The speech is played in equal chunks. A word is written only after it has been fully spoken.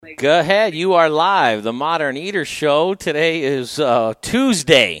Go ahead. You are live. The Modern Eater Show. Today is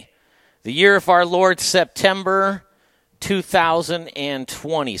Tuesday, the year of our Lord, September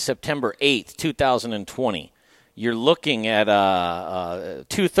 2020, September 8th, 2020. You're looking at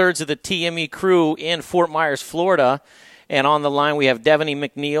two-thirds of the TME crew in Fort Myers, Florida. And on the line, we have Devany,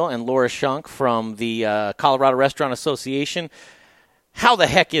 McNeill, and Laura Shunk from the Colorado Restaurant Association. How the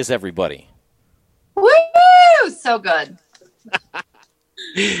heck is everybody? Woo! So good.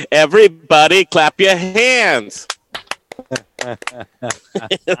 Everybody clap your hands.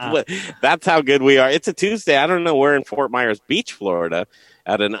 That's how good we are. It's a Tuesday. I don't know. We're in Fort Myers Beach, Florida,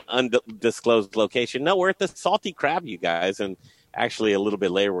 at an undisclosed location. No, we're at the Salty Crab, you guys. And actually, a little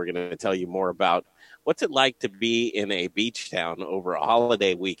bit later, we're going to tell you more about what's it like to be in a beach town over a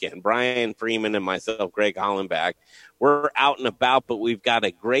holiday weekend. Brian Freeman and myself, Greg Hollenbach, we're out and about, but we've got a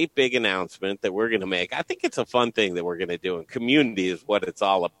great big announcement that we're going to make. I think it's a fun thing that we're going to do, and community is what it's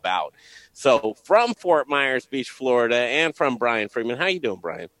all about. So from Fort Myers Beach, Florida, and from Brian Freeman, how you doing,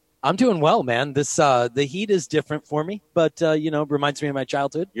 Brian? I'm doing well, man. This the heat is different for me, but reminds me of my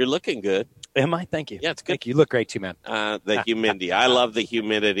childhood. You're looking good. Am I? Thank you. Yeah, it's good. Thank you. You look great too, man. The humidity. I love the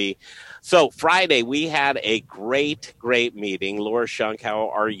humidity. So Friday, we had a great meeting. Laura Shunk, how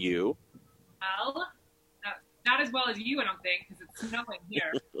are you? Well, not as well as you, I don't think, because it's snowing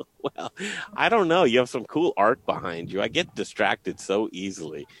here. Well, I don't know. You have some cool art behind you. I get distracted so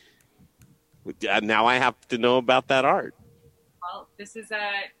easily. Now I have to know about that art. Well, this is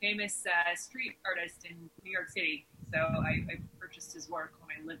a famous street artist in New York City, so I purchased his work when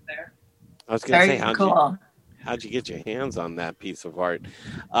I lived there. I was going to say, how'd you get your hands on that piece of art?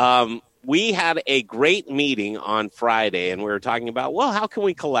 We had a great meeting on Friday, and we were talking about, well, how can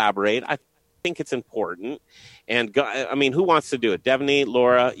we collaborate? I think it's important. And, who wants to do it? Devany,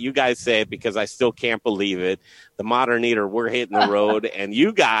 Laura, you guys say it because I still can't believe it. The Modern Eater, we're hitting the road, and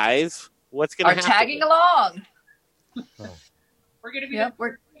you guys, what's going to happen? Are tagging along. We're going to be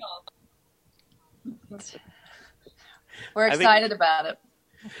We're excited about it.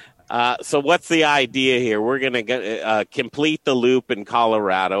 So what's the idea here? We're going to complete the loop in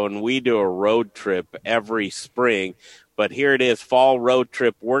Colorado, and we do a road trip every spring. But here it is, fall road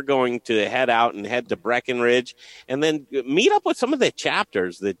trip. We're going to head out and head to Breckenridge and then meet up with some of the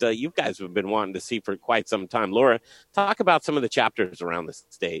chapters that you guys have been wanting to see for quite some time. Laura, talk about some of the chapters around the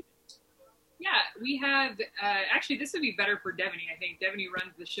state. Yeah, we have, actually, this would be better for Devany. I think Devany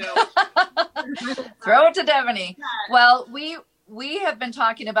runs the show. Throw it to Devany. Well, we have been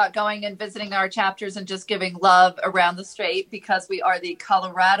talking about going and visiting our chapters and just giving love around the state because we are the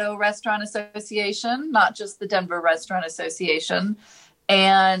Colorado Restaurant Association, not just the Denver Restaurant Association,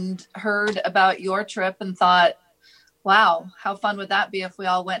 and heard about your trip and thought, wow, how fun would that be if we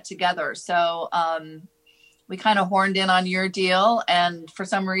all went together? So we kind of horned in on your deal, and for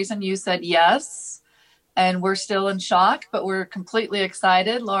some reason you said yes, and we're still in shock, but we're completely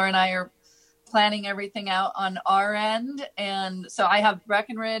excited. Laura and I are planning everything out on our end. And so I have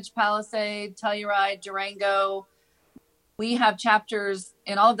Breckenridge, Palisade, Telluride, Durango. We have chapters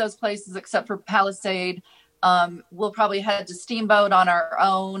in all of those places except for Palisade. We'll probably head to Steamboat on our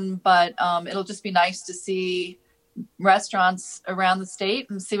own, but it'll just be nice to see restaurants around the state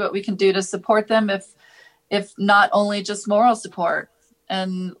and see what we can do to support them, if not only just moral support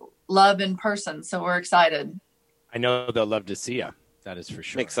and love in person. So we're excited. I know they'll love to see you. That is for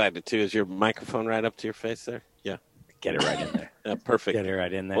sure. I'm excited, too. Is your microphone right up to your face there? Yeah. Get it right in there. Perfect. Get it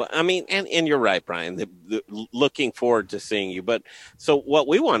right in there. Well, and you're right, Brian. Looking forward to seeing you. But so what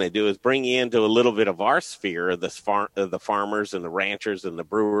we want to do is bring you into a little bit of our sphere of the farmers and the ranchers and the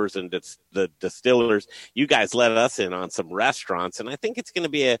brewers and the distillers. You guys let us in on some restaurants, and I think it's going to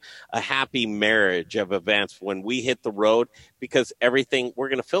be a happy marriage of events when we hit the road because we're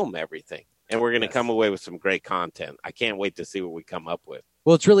going to film everything. And we're going to come away with some great content. I can't wait to see what we come up with.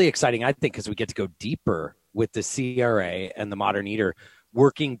 Well, it's really exciting, I think, because we get to go deeper with the CRA and the Modern Eater,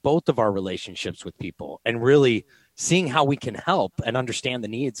 working both of our relationships with people and really seeing how we can help and understand the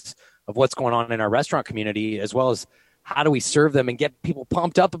needs of what's going on in our restaurant community, as well as how do we serve them and get people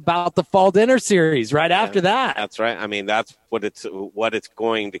pumped up about the fall dinner series after that. That's right. I mean, that's what it's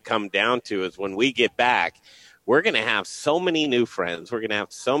going to come down to is when we get back, we're going to have so many new friends. We're going to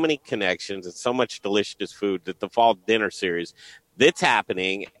have so many connections and so much delicious food that the fall dinner series that's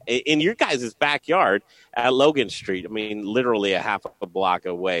happening in your guys' backyard at Logan Street. I mean, literally a half a block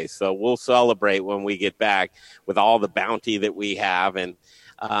away. So we'll celebrate when we get back with all the bounty that we have. And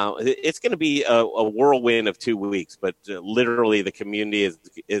it's going to be a whirlwind of 2 weeks, but literally the community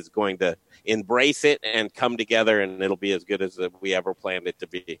is going to embrace it and come together, and it'll be as good as we ever planned it to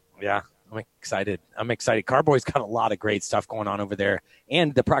be. Yeah. I'm excited. Carboy's got a lot of great stuff going on over there,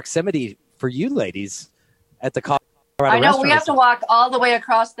 and the proximity for you ladies at the Colorado I know restaurant. we have to walk all the way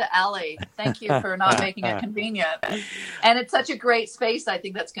across the alley. Thank you for not making it convenient. And it's such a great space. I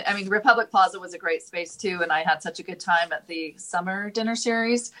think that's good. I mean, Republic Plaza was a great space too, and I had such a good time at the summer dinner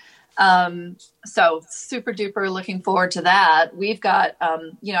series. So super duper looking forward to that. We've got,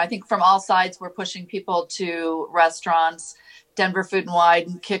 I think from all sides, we're pushing people to restaurants. Denver Food and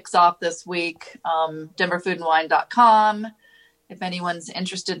Wine kicks off this week. denverfoodandwine.com. If anyone's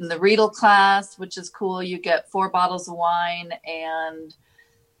interested in the Riedel class, which is cool, you get 4 bottles of wine and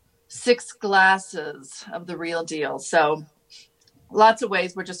 6 glasses of the real deal. So lots of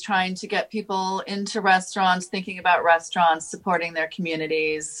ways. We're just trying to get people into restaurants, thinking about restaurants, supporting their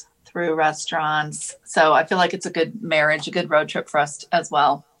communities through restaurants. So I feel like it's a good marriage, a good road trip for us as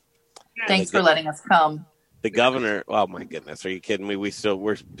well. Thanks for letting us come. The governor, oh my goodness, are you kidding me?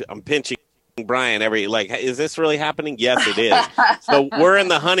 I'm pinching Brian is this really happening? Yes, it is. So we're in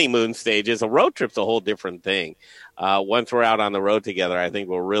the honeymoon stages. A road trip's a whole different thing. Once we're out on the road together, I think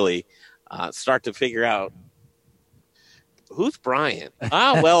we'll really start to figure out who's Brian.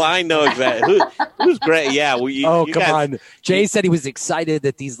 Well, I know exactly who's great. Yeah. Well, come on. Jay said he was excited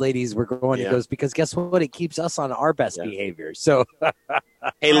that these ladies were going. He goes, because guess what? It keeps us on our best behavior. So,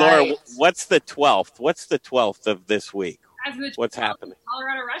 hey, Laura, what's the 12th? What's the 12th of this week? What's happening?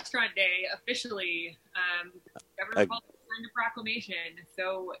 Colorado Restaurant Day officially. Governor signed a proclamation.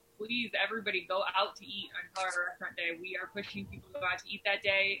 So please, everybody, go out to eat on Colorado Restaurant Day. We are pushing people to go out to eat that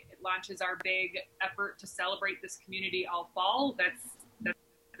day. It launches our big effort to celebrate this community all fall. That's the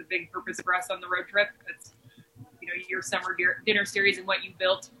big purpose for us on the road trip. That's your summer dinner series and what you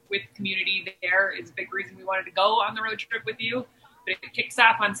built with community there is a big reason we wanted to go on the road trip with you. But it kicks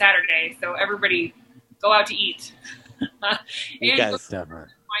off on Saturday, so everybody go out to eat. And go to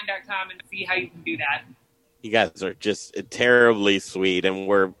wine.com and see how you can do that. You guys are just terribly sweet, and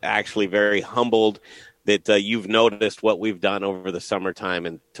we're actually very humbled that you've noticed what we've done over the summertime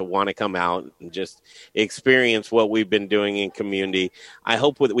and to want to come out and just experience what we've been doing in community. I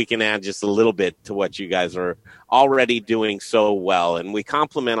hope that we can add just a little bit to what you guys are already doing so well, and we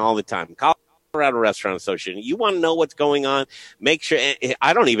compliment all the time. Colorado Restaurant Association. You want to know what's going on? Make sure.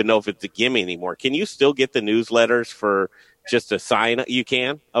 I don't even know if it's a gimme anymore. Can you still get the newsletters for just a sign? You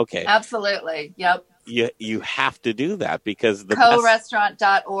can? Okay. Absolutely. Yep. You have to do that because the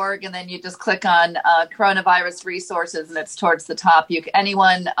co-restaurant.org, and then you just click on coronavirus resources, and it's towards the top.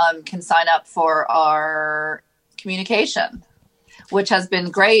 Anyone can sign up for our communication, which has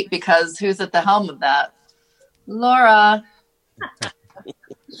been great because who's at the helm of that? Laura.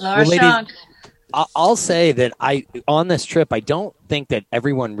 Laura Shunk. I'll say that on this trip, I don't think that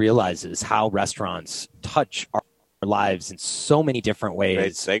everyone realizes how restaurants touch our lives in so many different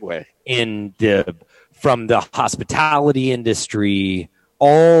ways. Great segue. From the hospitality industry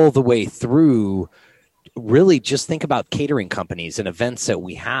all the way through. Really, just think about catering companies and events that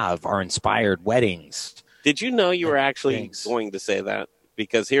we have, our inspired weddings. Did you know you were actually going to say that?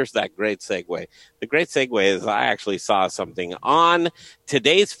 Because here's that great segue. The great segue is I actually saw something on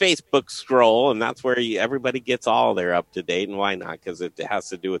today's Facebook scroll, and that's where everybody gets all their up to date, and why not? Because it has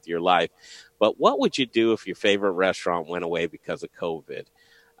to do with your life. But what would you do if your favorite restaurant went away because of COVID?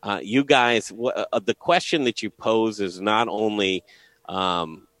 You guys, the question that you pose is not only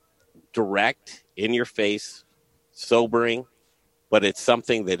direct, in your face, sobering, but it's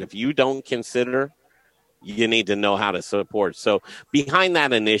something that if you don't consider, you need to know how to support. So behind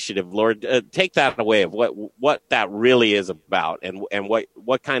that initiative, Lord, take that away of what that really is about and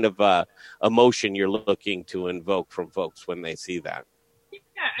what kind of emotion you're looking to invoke from folks when they see that.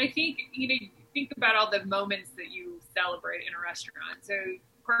 Yeah, I think, think about all the moments that you celebrate in a restaurant. So,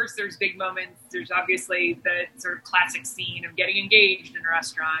 of course, there's big moments. There's obviously the sort of classic scene of getting engaged in a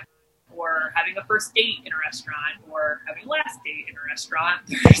restaurant, or having a first date in a restaurant, or having a last date in a restaurant.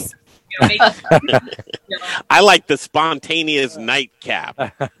 There's, I like the spontaneous nightcap.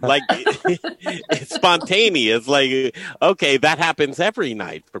 Like it's spontaneous. Like, okay, that happens every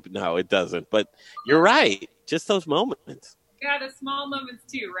night. No, it doesn't. But you're right. Just those moments. Yeah, the small moments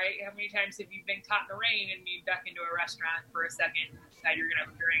too, right? How many times have you been caught in the rain and you duck into a restaurant for a second and decide you're gonna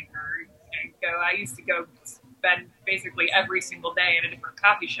have a drink, or go? I used to go spend basically every single day in a different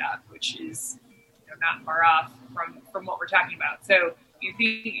coffee shop, which is not far off from what we're talking about. So you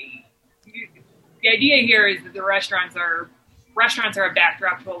think the idea here is that the restaurants are a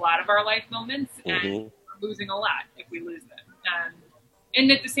backdrop to a lot of our life moments, and we're losing a lot if we lose them. And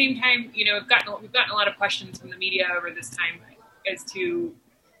at the same time, we've gotten a lot of questions from the media over this time as to,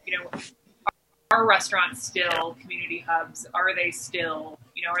 are restaurants still community hubs? Are they still,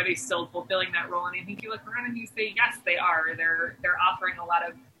 are they still fulfilling that role? And I think you look around and you say, yes, they are. They're offering a lot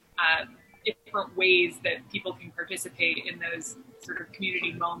of different ways that people can participate in those sort of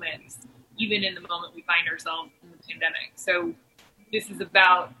community moments, even in the moment we find ourselves in the pandemic. So this is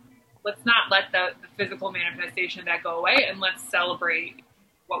about, let's not let the physical manifestation of that go away, and let's celebrate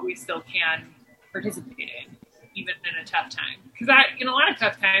what we still can participate in, even in a tough time. Because in a lot of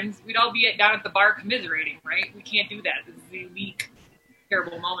tough times, we'd all be down at the bar commiserating, right? We can't do that. This is a unique,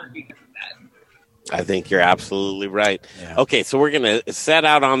 terrible moment because of that. I think you're absolutely right. Yeah. Okay, so we're going to set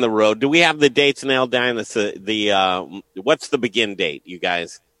out on the road. Do we have the dates nailed down? What's the begin date, you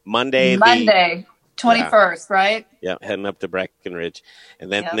guys? Monday, 21st, right? Yeah, heading up to Breckenridge,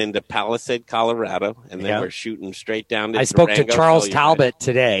 and then into Palisade, Colorado, and then we're shooting straight down to I spoke Durango. to Charles Talbot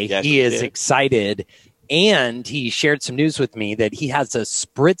today. Yes, he is excited, and he shared some news with me that he has a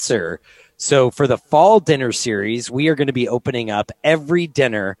spritzer. So for the fall dinner series, we are going to be opening up every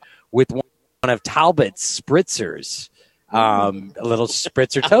dinner with one of Talbot's spritzers. A little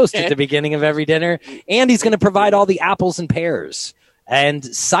spritzer toast at the beginning of every dinner. And he's going to provide all the apples and pears and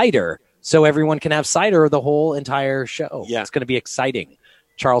cider so everyone can have cider the whole entire show. Yeah. It's going to be exciting.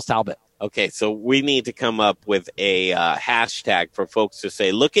 Charles Talbot. Okay, so we need to come up with a hashtag for folks to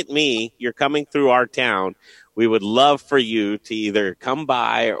say, look at me, you're coming through our town. We would love for you to either come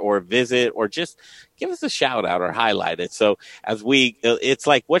by or visit or just give us a shout out or highlight it. So as it's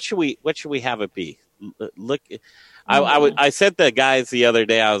like, what should we have it be? Look, I said to the guys the other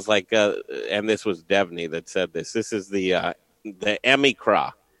day, I was like, and this was Devany that said this. This is the Emmy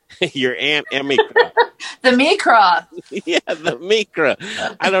Craw. Your Aunt Emmy Craw. The Mikra. Yeah, the Mikra.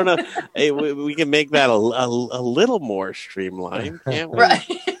 I don't know. Hey, we can make that a little more streamlined, can't we?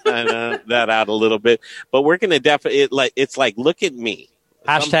 Right. That out a little bit. But we're going to definitely, it's like, look at me.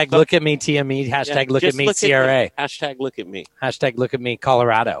 Hashtag look at me, TME. Hashtag look at me, CRA. Hashtag look at me. Hashtag look at me,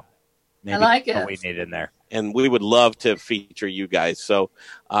 Colorado. Maybe I like it. what we need in there. And we would love to feature you guys. So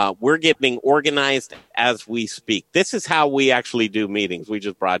we're getting organized as we speak. This is how we actually do meetings. We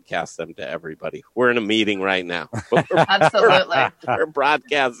just broadcast them to everybody. We're in a meeting right now. Absolutely. We're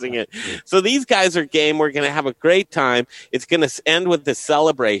broadcasting it. So these guys are game. We're going to have a great time. It's going to end with the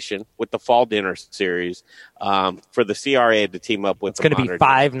celebration with the fall dinner series for the CRA to team up with. It's going to be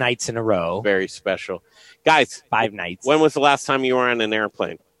 5 nights in a row. Very special. Guys, 5 nights. When was the last time you were on an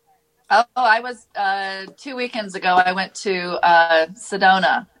airplane? Oh, I was 2 weekends ago. I went to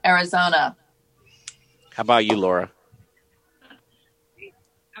Sedona, Arizona. How about you, Laura?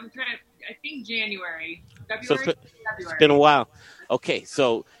 I think January. February? So it's been a while. Okay,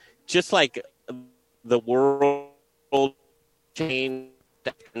 so just like the world changed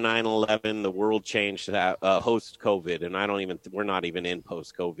after 9/11, the world changed post-COVID, and we're not even in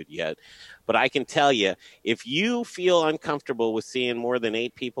post-COVID yet. But I can tell you, if you feel uncomfortable with seeing more than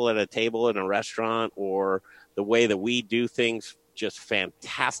 8 people at a table in a restaurant, or the way that we do things just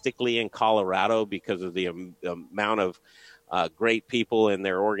fantastically in Colorado because of the amount of great people in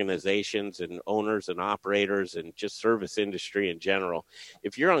their organizations and owners and operators and just service industry in general,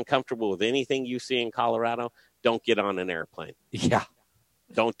 if you're uncomfortable with anything you see in Colorado, don't get on an airplane. Yeah.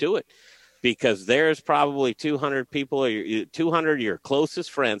 Don't do it, because there's probably 200 people, or 200 of your closest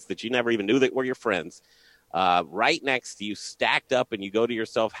friends that you never even knew that were your friends, right next to you, stacked up, and you go to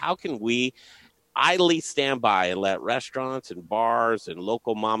yourself, how can we idly stand by and let restaurants and bars and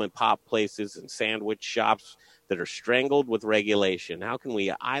local mom and pop places and sandwich shops that are strangled with regulation, how can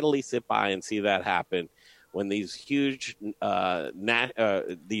we idly sit by and see that happen when these huge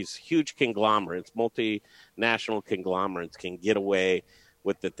conglomerates, multinational conglomerates, can get away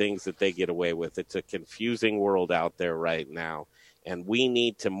with the things that they get away with? It's a confusing world out there right now, and we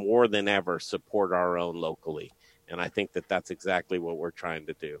need to more than ever support our own locally. And I think that that's exactly what we're trying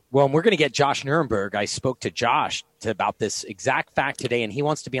to do. Well, and we're going to get Josh Nuremberg. I spoke to Josh about this exact fact today, and he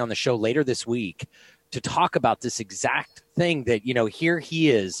wants to be on the show later this week to talk about this exact thing that, here he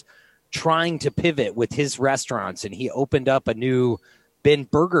is trying to pivot with his restaurants, and he opened up a new Ben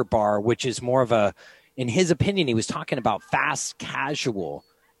Burger bar, which is more of a, in his opinion, he was talking about fast casual,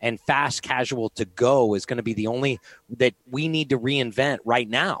 and fast casual to go is going to be the only that we need to reinvent right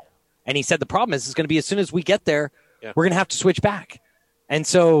now. And he said the problem is it's going to be as soon as we get there, we're going to have to switch back. And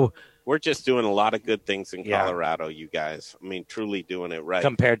so we're just doing a lot of good things in Colorado, you guys. I mean, truly doing it right.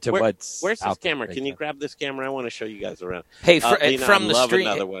 Compared to where's this camera? Can you grab this camera? I want to show you guys around. Hey, from the stream,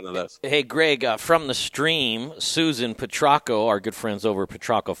 another one of those. Hey, Greg, from the stream, Susan Petrocco, our good friends over at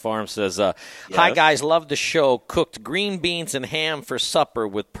Petrocco Farm, says, "Hi guys, love the show. Cooked green beans and ham for supper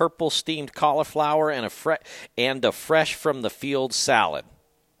with purple steamed cauliflower and a fresh from the field salad."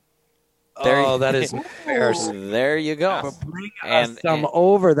 Oh, that is fair. There you go. And some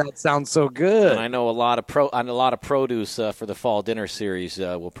over. That sounds so good. And I know a lot of produce for the fall dinner series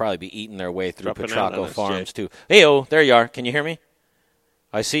will probably be eating their way through Petrocco Farms too. Hey, there you are. Can you hear me?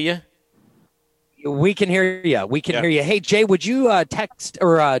 I see you. We can hear you. We can hear you. Hey, Jay, would you text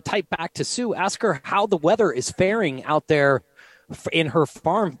or type back to Sue? Ask her how the weather is faring out there in her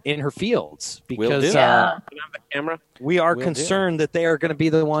farm, in her fields, because camera. We are concerned that they are going to be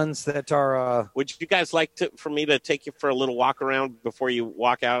the ones that are. Would you guys like for me to take you for a little walk around before you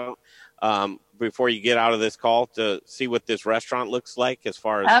walk out, before you get out of this call, to see what this restaurant looks like as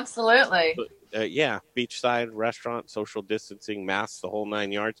far as absolutely. Beachside restaurant, social distancing, masks, the whole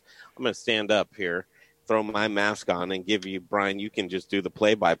 9 yards. I'm going to stand up here, throw my mask on, and give you, Brian, you can just do the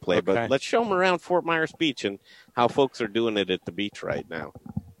play-by-play. Okay. But let's show them around Fort Myers Beach and how folks are doing it at the beach right now.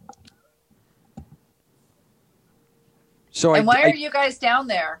 So, and why are you guys down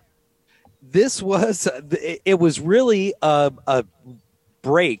there? This was, it was really a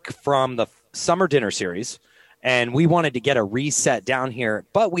break from the summer dinner series. And we wanted to get a reset down here,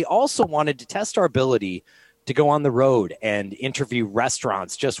 but we also wanted to test our ability to go on the road and interview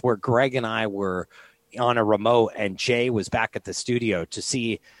restaurants, just where Greg and I were on a remote and Jay was back at the studio, to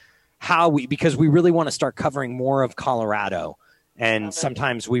see how because we really want to start covering more of Colorado. And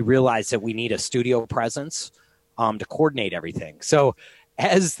sometimes we realize that we need a studio presence to coordinate everything. So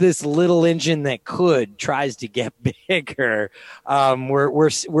as this little engine that tries to get bigger, we're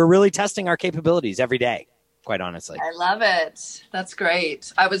really testing our capabilities every day. Quite honestly. I love it. That's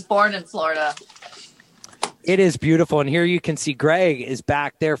great. I was born in Florida. It is beautiful. And here you can see Greg is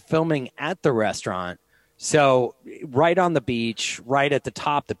back there filming at the restaurant. So right on the beach, right at the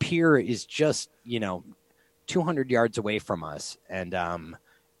top, the pier is just, 200 yards away from us. And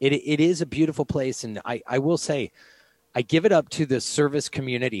it is a beautiful place. And I will say, I give it up to the service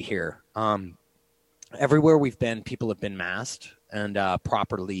community here. Everywhere we've been, people have been masked and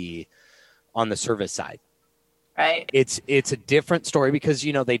properly on the service side. Right. It's a different story because,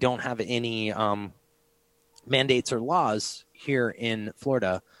 they don't have any mandates or laws here in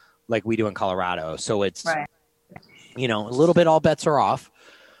Florida like we do in Colorado. So it's, a little bit all bets are off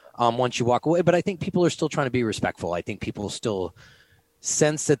once you walk away. But I think people are still trying to be respectful. I think people still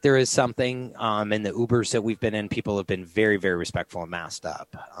sense that there is something. In the Ubers that we've been in, people have been very, very respectful and masked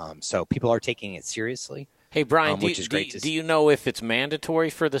up. So people are taking it seriously. Hey, Brian, do you know if it's mandatory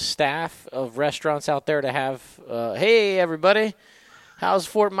for the staff of restaurants out there to have, hey, everybody, how's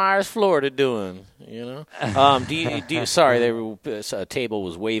Fort Myers, Florida doing? Do you sorry, a table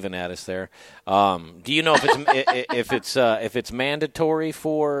was waving at us there. Do you know if it's mandatory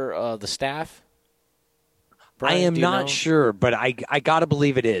for the staff? Brian, I am not sure, but I got to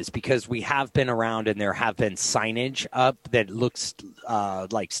believe it is, because we have been around and there have been signage up that looks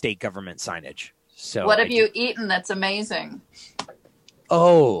like state government signage. So what have you eaten that's amazing?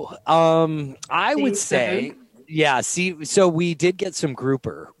 I would say, so we did get some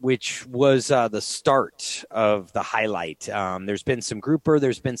grouper, which was the start of the highlight. There's been some grouper,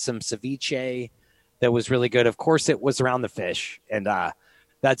 there's been some ceviche that was really good. Of course, it was around the fish. And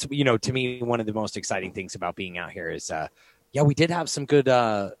that's, to me, one of the most exciting things about being out here is, we did have some good,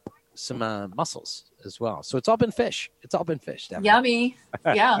 mussels as well. So it's all been fish. Definitely. Yummy.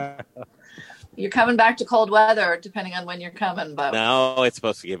 Yeah. You're coming back to cold weather, depending on when you're coming. But no, it's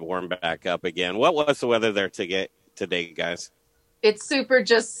supposed to get warm back up again. What was the weather there today, guys? It's super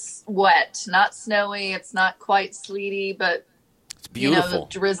just wet, not snowy. It's not quite sleety, but it's beautiful,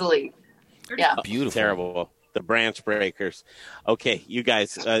 drizzly. Yeah, beautiful, terrible. The branch breakers. Okay, you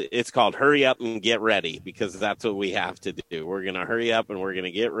guys, it's called hurry up and get ready, because that's what we have to do. We're going to hurry up and we're going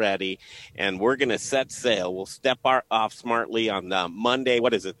to get ready, and we're going to set sail. We'll step off smartly on Monday.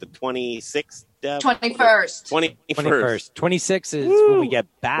 What is it, the 26th? 21st. 21st. 26th is when we get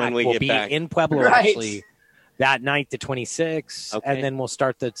back. We'll be back in Pueblo, actually, that night, the 26th. Okay. And then we'll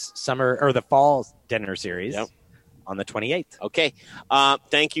start the summer or the fall dinner series. Yep. On the 28th. Okay.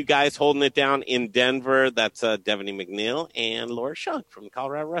 Thank you guys holding it down in Denver. That's Devany McNeill and Laura Shunk from the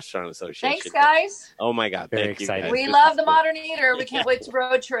Colorado Restaurant Association. Thanks, guys. Oh, my God. Very Thank excited. you guys. We love the Modern Eater. We can't wait to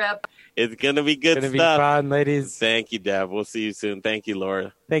road trip. It's going to be good stuff. It's going to be fun, ladies. Thank you, Dev. We'll see you soon. Thank you,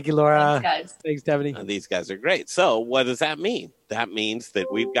 Laura. Thank you, Laura. Thanks, guys. Thanks, Devany. These guys are great. So what does that mean? That means that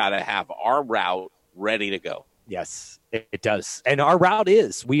we've got to have our route ready to go. Yes, it does. And our route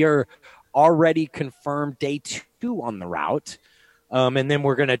we are already confirmed day 2 on the route. And then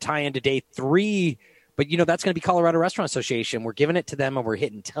we're going to tie into day 3. But, that's going to be Colorado Restaurant Association. We're giving it to them, and we're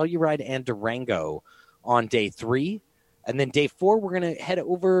hitting Telluride and Durango on day 3. And then day 4, we're going to head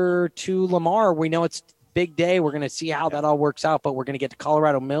over to Lamar. We know it's big day. We're going to see how that all works out. But we're going to get to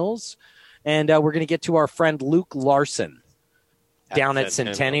Colorado Mills And we're going to get to our friend Luke Larson down at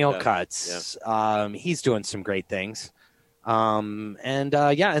Centennial Cuts. Yeah. He's doing some great things. And then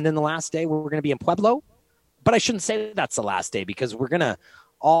the last day we're going to be in Pueblo. But I shouldn't say that's the last day because we're going to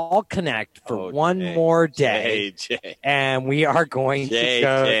all connect for one more day. And we are going to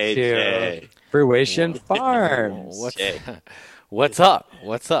go to Fruition Farms. What's up?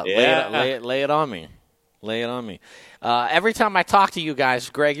 Yeah. Lay it on me. Every time I talk to you guys,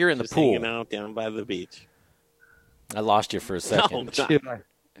 Greg, you're in the pool. Hanging out down by the beach. I lost you for a second. No,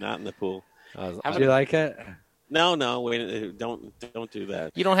 not in the pool. Did you like it? No, wait, don't do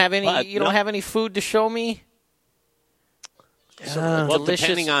that. You don't have any. Don't have any food to show me. Delicious.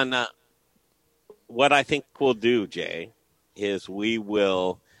 Depending on what I think we'll do, Jay, is we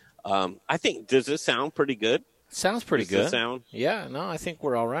will. I think. Does this sound pretty good? Sounds pretty good. Sound? Yeah, no, I think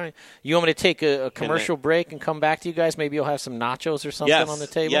we're all right. You want me to take a commercial break and come back to you guys? Maybe you'll have some nachos or something on the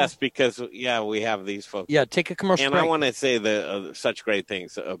table? Yes, because, we have these folks. Yeah, take a commercial break. And I want to say such great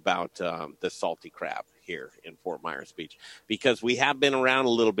things about the salty crab here in Fort Myers Beach, because we have been around a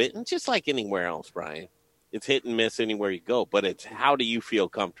little bit, and just like anywhere else, Brian, it's hit and miss anywhere you go, but it's how do you feel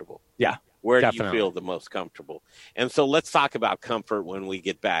comfortable? Yeah. Where Definitely. do you feel the most comfortable? And so let's talk about comfort when we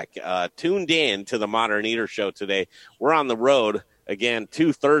get back. Tuned in to the Modern Eater Show today. We're on the road. Again,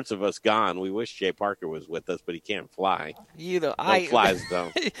 2/3 of us gone. We wish Jay Parker was with us, but he can't fly. No flies,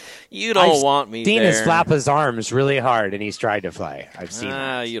 though. You don't want me there. Dean has flapped his arms really hard, and he's tried to fly. I've seen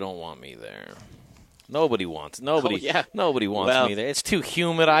that. You don't want me there. Nobody wants me there. It's too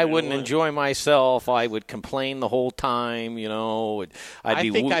humid. I wouldn't enjoy myself. I would complain the whole time. I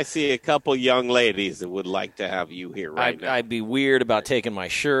think I see a couple young ladies that would like to have you here now. I'd be weird about taking my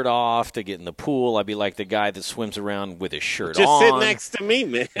shirt off to get in the pool. I'd be like the guy that swims around with his shirt on. Just sit next to me,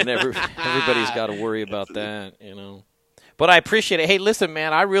 man. And everybody's got to worry about that, But I appreciate it. Hey, listen,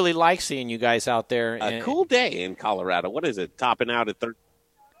 man, I really like seeing you guys out there. A cool day in Colorado. What is it? Topping out at 30.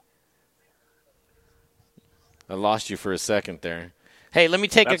 I lost you for a second there. Hey, let me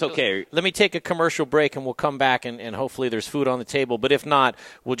take a commercial break, and we'll come back, and hopefully there's food on the table. But if not,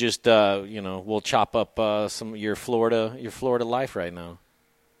 we'll just we'll chop up some your Florida life right now.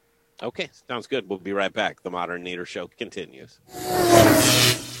 Okay, sounds good. We'll be right back. The Modern Eater Show continues.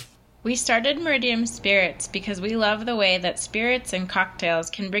 We started Meridium Spirits because we love the way that spirits and cocktails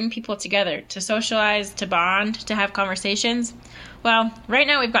can bring people together to socialize, to bond, to have conversations. Well, right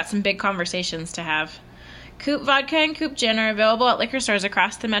now we've got some big conversations to have. Coop Vodka and Coop Gin are available at liquor stores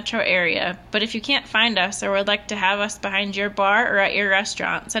across the metro area, but if you can't find us or would like to have us behind your bar or at your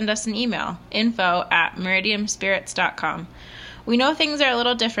restaurant, send us an email, info@meridiumspirits.com. We know things are a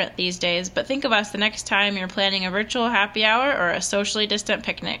little different these days, but think of us the next time you're planning a virtual happy hour or a socially distant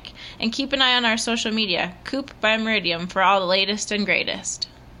picnic. And keep an eye on our social media, Coop by Meridium, for all the latest and greatest.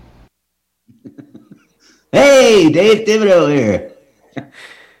 Hey, Dave Thibodeau here.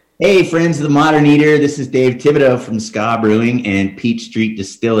 Hey, friends of the Modern Eater, this is Dave Thibodeau from Ska Brewing and Peach Street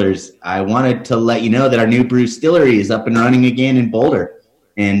Distillers. I wanted to let you know that our new brew distillery is up and running again in Boulder,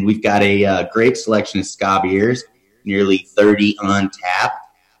 and we've got a great selection of Ska beers, nearly 30 on tap.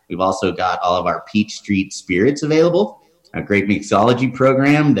 We've also got all of our Peach Street spirits available, a great mixology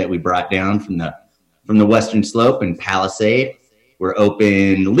program that we brought down from the Western Slope and Palisade. We're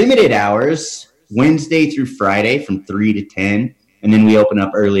open limited hours, Wednesday through Friday from 3 to 10. And then we open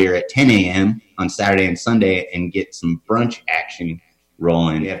up earlier at 10 a.m. on Saturday and Sunday and get some brunch action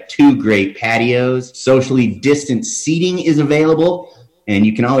rolling. We have 2 great patios. Socially distant seating is available. And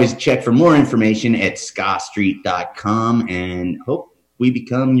you can always check for more information at scastreet.com and hope we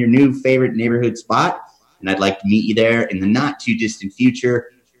become your new favorite neighborhood spot. And I'd like to meet you there in the not too distant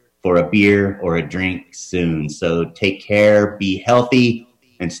future for a beer or a drink soon. So take care, be healthy,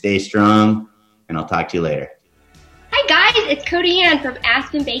 and stay strong. And I'll talk to you later. Hi guys, it's Cody Ann from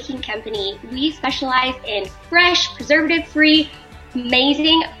Aspen Baking Company. We specialize in fresh, preservative-free,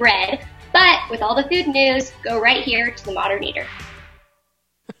 amazing bread. But with all the food news, go right here to the Modern Eater.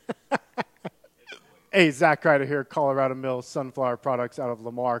 Hey, Zach Ryder here, Colorado Mills Sunflower Products out of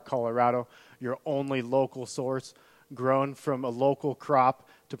Lamar, Colorado. Your only local source, grown from a local crop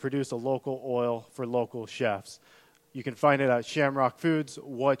to produce a local oil for local chefs. You can find it at Shamrock Foods,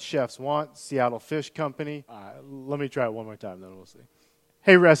 What Chefs Want, Seattle Fish Company. Let me try it one more time, then we'll see.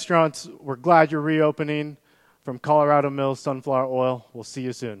 Hey, restaurants, we're glad you're reopening. From Colorado Mills Sunflower Oil, we'll see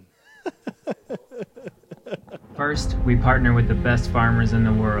you soon. First, we partner with the best farmers in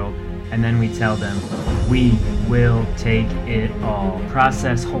the world, and then we tell them, we will take it all.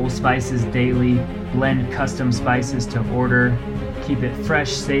 Process whole spices daily, blend custom spices to order, keep it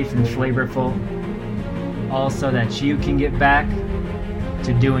fresh, safe, and flavorful, all so that you can get back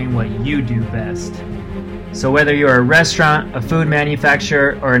to doing what you do best. So whether you're a restaurant, a food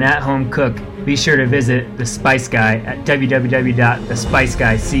manufacturer, or an at-home cook, be sure to visit The Spice Guy at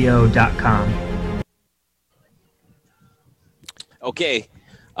www.thespiceguyco.com. Okay,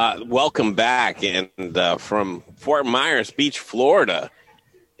 welcome back. And from Fort Myers Beach, Florida,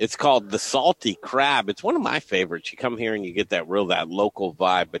 it's called the Salty Crab. It's one of my favorites. You come here and you get that local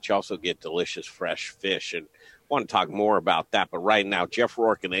vibe, but you also get delicious fresh fish. And I want to talk more about that. But right now, Jeff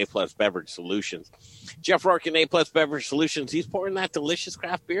Rourke and A-Plus Beverage Solutions. Jeff Rourke and A-Plus Beverage Solutions, he's pouring that delicious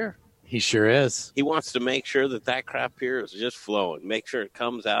craft beer. He sure is. He wants to make sure that craft beer is just flowing. Make sure it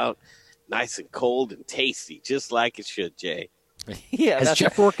comes out nice and cold and tasty, just like it should, Jay. Yeah, has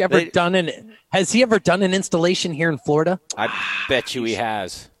Jeff Rourke ever done an installation here in Florida? I bet you he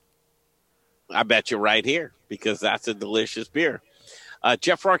has. I bet you right here, because that's a delicious beer.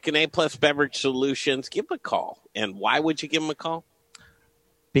 Jeff Rourke and A-Plus Beverage Solutions, give him a call. And why would you give him a call?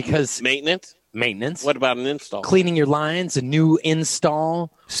 Because maintenance. What about an install? Cleaning your lines, a new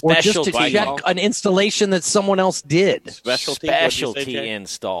install, or just to check an installation that someone else did. Specialty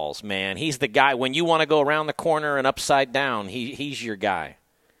installs, man. He's the guy. When you want to go around the corner and upside down, he's your guy.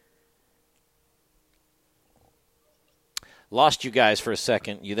 Lost you guys for a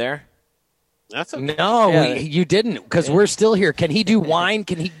second. You there? That's okay. No, you didn't, because we're still here. Can he do wine?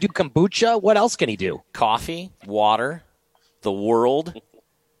 Can he do kombucha? What else can he do? Coffee, water, the world.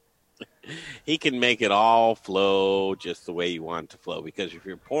 He can make it all flow just the way you want it to flow. Because if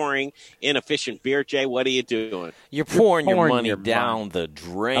you're pouring inefficient beer, Jay, what are you doing? You're pouring your money down the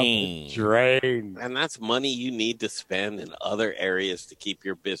drain. And that's money you need to spend in other areas to keep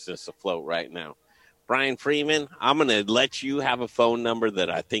your business afloat right now. Brian Freeman, I'm going to let you have a phone number that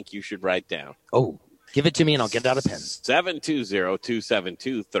I think you should write down. Oh, give it to me and I'll get out a pen.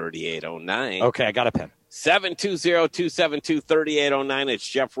 720-272-3809. Okay, I got a pen. 720-272-3809. It's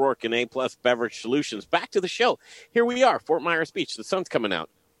Jeff Rourke and A-Plus Beverage Solutions. Back to the show. Here we are, Fort Myers Beach. The sun's coming out.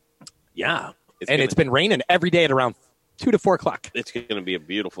 Yeah. It's been raining every day at around 2 to 4 o'clock. It's going to be a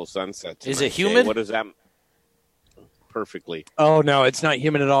beautiful sunset tonight. Is it humid? Jay, what is that? Perfectly. Oh, no, it's not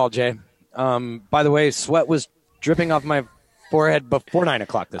humid at all, Jay. By the way, sweat was dripping off my forehead before 9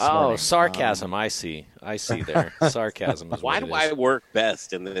 o'clock this morning. Oh, sarcasm. I see there. Sarcasm. Why do I work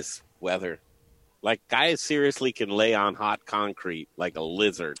best in this weather? Like, guys seriously can lay on hot concrete like a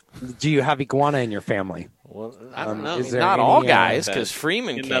lizard. Do you have iguana in your family? Well, I don't know. Not all guys, because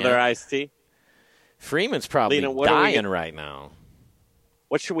Freeman can't. Another iced tea? Freeman's probably dying right now.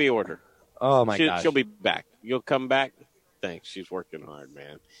 What should we order? Oh, my gosh. She'll be back. You'll come back? Thanks. She's working hard,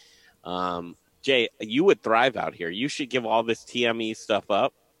 man. Jay, you would thrive out here. You should give all this TME stuff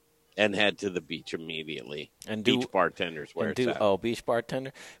up and head to the beach immediately. And beach bartenders, where it's at. Oh, beach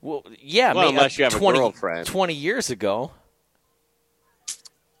bartender? Well, yeah. Well, unless you have a girlfriend. 20 years ago.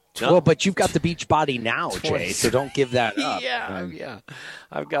 No. Well, but you've got the beach body now, Jay, so don't give that up. Yeah.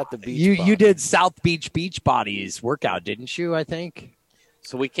 I've got the beach body. You did South Beach Beach Bodies workout, didn't you, I think?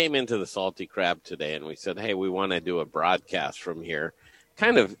 So we came into the Salty Crab today, and we said, hey, we want to do a broadcast from here.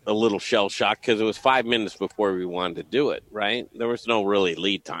 Kind of a little shell shock because it was 5 minutes before we wanted to do it, right? There was no really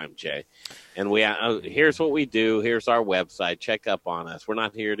lead time, Jay. And we here's what we do. Here's our website. Check up on us. We're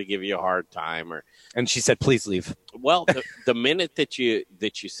not here to give you a hard time. And she said, please leave. Well, the minute that you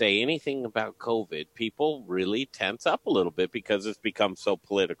say anything about COVID, people really tense up a little bit because it's become so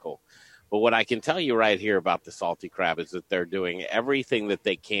political. But what I can tell you right here about the Salty Crab is that they're doing everything that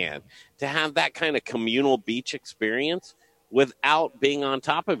they can to have that kind of communal beach experience without being on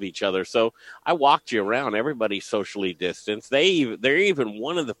top of each other. So I walked you around. Everybody's socially distanced. They're even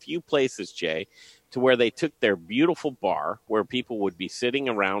one of the few places, Jay, to where they took their beautiful bar where people would be sitting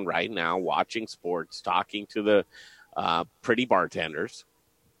around right now watching sports, talking to the pretty bartenders,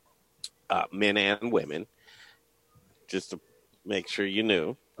 men and women, just to make sure you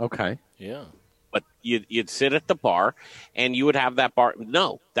knew. Okay. Yeah. But you'd sit at the bar, and you would have that bar.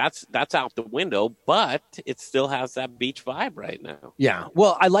 No, that's out the window, but it still has that beach vibe right now. Yeah.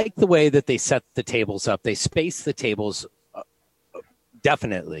 Well, I like the way that they set the tables up. They space the tables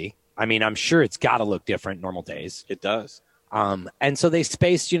definitely. I mean, I'm sure it's got to look different normal days. It does. And so they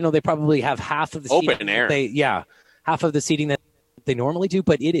spaced. They probably have half of the open seating air. Half of the seating that they normally do,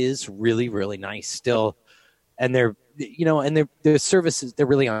 but it is really, really nice still. And they're their services, they're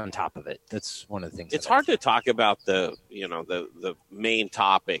really on top of it. That's one of the things. It's hard to talk about the main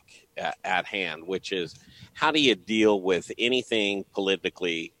topic at hand, which is how do you deal with anything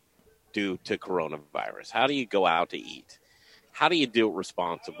politically due to coronavirus? How do you go out to eat? How do you do it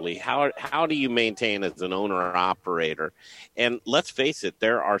responsibly? How do you maintain as an owner or operator? And let's face it,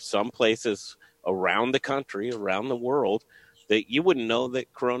 there are some places around the country, around the world, that you wouldn't know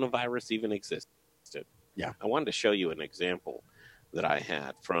that coronavirus even existed. Yeah. I wanted to show you an example that I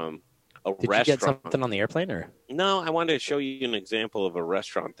had from a Did restaurant. you get something on the airplane, or? No, I wanted to show you an example of a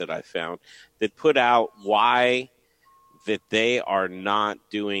restaurant that I found that put out why that they are not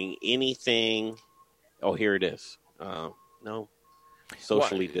doing anything. Oh, here it is. No,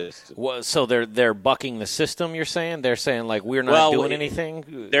 socially distanced. Well, so they're bucking the system. You're saying they're saying like we're not doing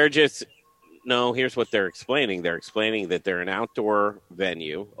anything. They're just no. Here's what they're explaining. They're explaining that they're an outdoor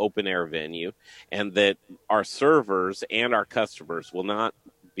venue, open air venue, and that our servers and our customers will not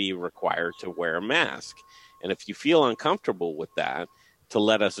be required to wear a mask. And if you feel uncomfortable with that, to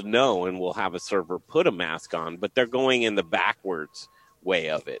let us know, and we'll have a server put a mask on. But they're going in the backwards way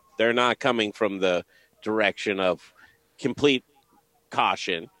of it. They're not coming from the direction of complete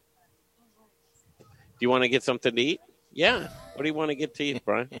caution. Do you want to get something to eat? Yeah. What do you want to get to eat,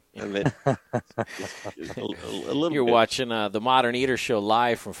 Brian? And then a little You're bit. watching the Modern Eater Show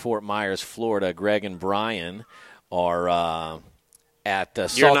live from Fort Myers, Florida. Greg and Brian are at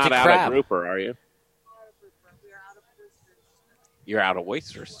Salty You're not Crab. out of grouper, are you? You're out of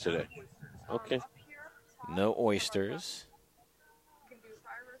oysters today. Okay. No oysters.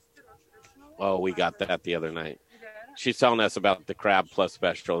 Oh, we got that the other night. She's telling us about the crab plus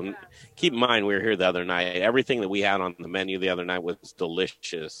special. And keep in mind, we were here the other night. Everything that we had on the menu the other night was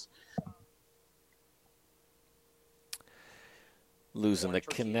delicious. Losing the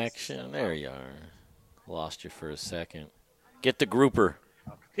connection. There you are. Lost you for a second. Get the grouper.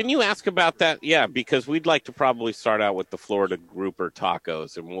 Can you ask about that? Yeah, because we'd like to probably start out with the Florida grouper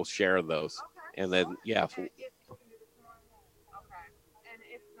tacos, and we'll share those. Okay. And then, yeah.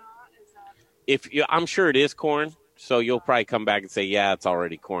 I'm sure it is corn, so you'll probably come back and say, yeah, it's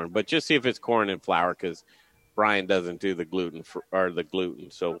already corn. But just see if it's corn and flour, because Brian doesn't do the gluten,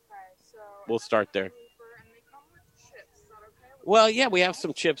 so we'll start there. Well, yeah, we have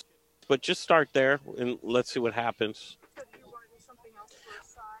some chips, but just start there, and let's see what happens.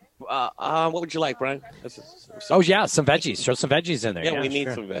 What would you like, Brian? Oh, yeah, some veggies. Throw some veggies in there. Yeah, we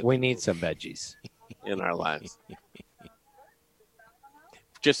need some veggies. We need some veggies in our lives.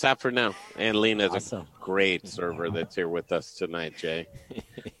 Just that for now. And Lena's awesome. A great server that's here with us tonight, Jay.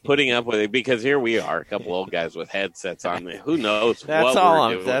 Putting up with it, because here we are, a couple old guys with headsets on. Who knows that's what all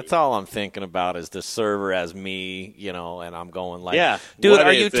we're doing. That's all I'm thinking about is the server as me, and I'm going like, yeah, dude,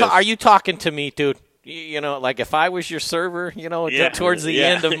 are you talking to me, dude? Like if I was your server, towards the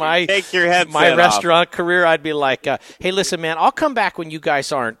end of my Take your my restaurant career, I'd be like, hey, listen, man, I'll come back when you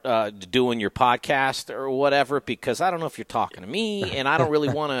guys aren't doing your podcast or whatever, because I don't know if you're talking to me, and I don't really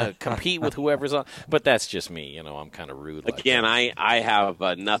want to compete with whoever's on. But that's just me, I'm kind of rude. Again, like I have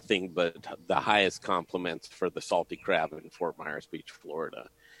nothing but the highest compliments for the Salty Crab in Fort Myers Beach, Florida.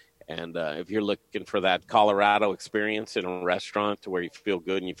 And if you're looking for that Colorado experience in a restaurant to where you feel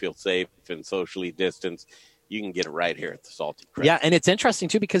good and you feel safe and socially distanced, you can get it right here at the Salty Crab. Yeah, and it's interesting,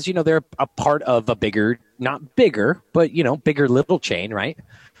 too, because, they're a part of a bigger, not bigger, but, bigger little chain, right?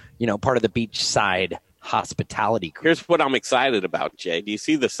 Part of the beachside hospitality group. Here's what I'm excited about, Jay. Do you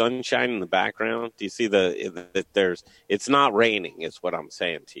see the sunshine in the background? Do you see that it's not raining is what I'm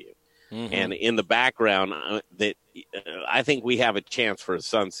saying to you. Mm-hmm. And in the background, I think we have a chance for a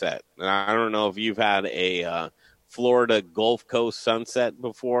sunset. And I don't know if you've had a Florida Gulf Coast sunset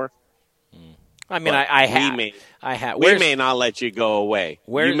before. I mean, I have. We may not let you go away.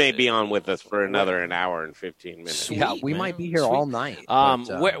 You may be on with us for another an hour and 15 minutes. Sweet, yeah, we might be here all night.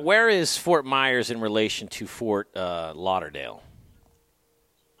 Where is Fort Myers in relation to Fort Lauderdale?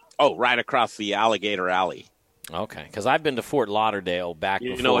 Oh, right across the Alligator Alley. Okay, because I've been to Fort Lauderdale back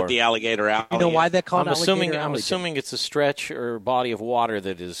before. You know what the Alligator Alley is? You know why they call it Alligator Alley? I'm assuming it's a stretch or body of water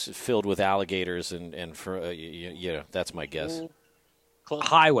that is filled with alligators, and for that's my guess. Close.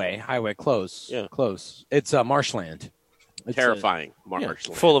 Highway, close. Yeah. Close. It's marshland. It's terrifying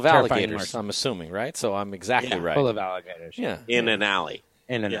marshland. Full of alligators, I'm assuming, right? So I'm exactly right. Full of alligators. Yeah. In an alley.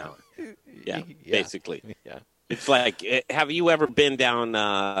 Alley. Yeah, basically. Yeah. It's like, have you ever been down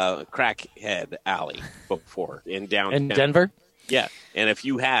Crackhead Alley before in downtown? In Denver? Yeah. And if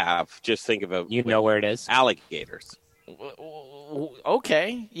you have, just think of you know where it is? Alligators.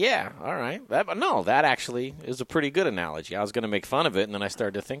 Okay. Yeah. All right. That actually is a pretty good analogy. I was going to make fun of it, and then I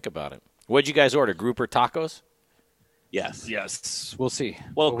started to think about it. What'd you guys order? Grouper tacos? Yes. We'll see.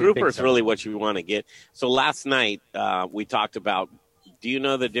 Well, grouper is really what you want to get. So last night we talked about, do you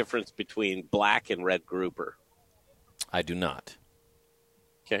know the difference between black and red grouper? I do not.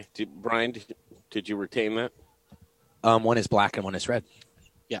 Okay. Brian, did you retain that? One is black and one is red.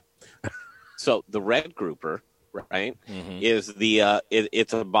 Yeah. So the red grouper, right, is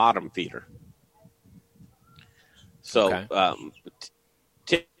it's a bottom feeder. So,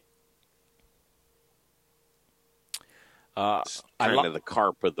 Okay. Kind of the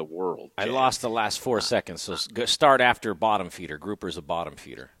carp of the world. I Jay. lost the last 4 seconds, so start after bottom feeder. Grouper's a bottom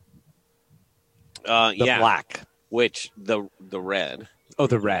feeder. The black. Which the red. Oh,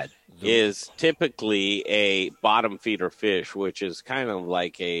 the red is typically a bottom feeder fish, which is kind of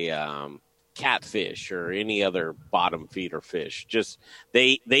like a catfish or any other bottom feeder fish. Just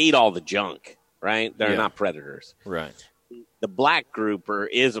they eat all the junk, right? They're not predators. Right. The black grouper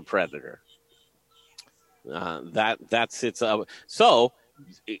is a predator. That sits up. So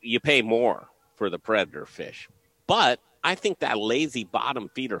you pay more for the predator fish, but I think that lazy bottom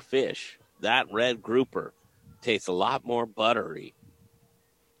feeder fish, that red grouper, tastes a lot more buttery.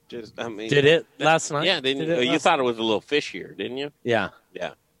 Did it last night? Yeah, you thought it was a little fishier, didn't you? Yeah.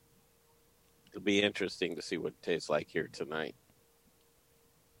 Yeah. It'll be interesting to see what it tastes like here tonight.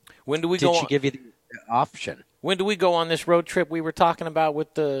 When do we Did go? she give you the option? When do we go on this road trip we were talking about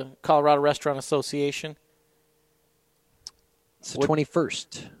with the Colorado Restaurant Association? It's the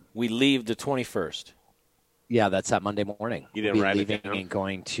 21st. We leave the 21st. Yeah, that's that Monday morning. You didn't write it leaving down? and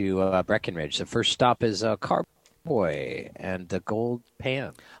going to Breckenridge. The first stop is Carboy and the Gold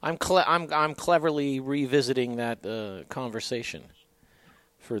Pan. I'm cleverly revisiting that conversation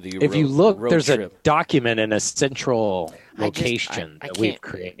for the. If you look, road there's trip. a document in a central location I that can't- we've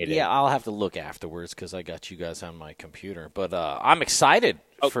created. Yeah, I'll have to look afterwards because I got you guys on my computer. But I'm excited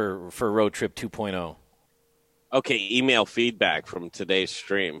for Road Trip 2.0. Okay, email feedback from today's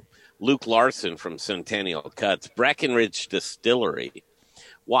stream. Luke Larson from Centennial Cuts, Breckenridge Distillery.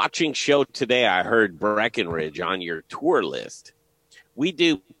 Watching show today, I heard Breckenridge on your tour list. We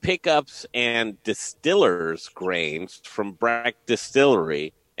do pickups and distillers grains from Breck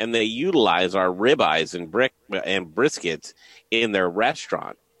Distillery, and they utilize our ribeyes and briskets in their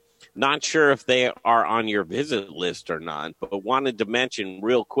restaurant. Not sure if they are on your visit list or not, but wanted to mention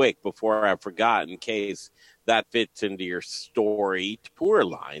real quick before I forgot in case that fits into your story tour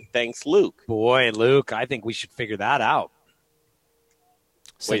line. Thanks, Luke. Boy, Luke, I think we should figure that out.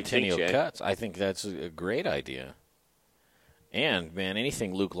 Centennial Jay? Cuts. I think that's a great idea. And, man,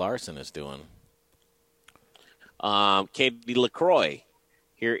 anything Luke Larson is doing. Katie LaCroix.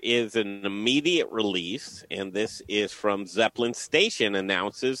 Here is an immediate release, and this is from Zeppelin Station,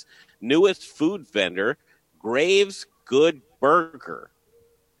 announces newest food vendor, Graves Good Burger.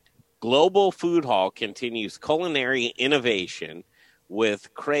 Global Food Hall continues culinary innovation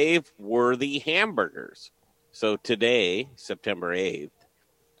with crave-worthy hamburgers. So today, September 8th,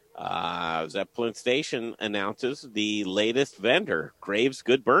 Zeppelin Station announces the latest vendor, Graves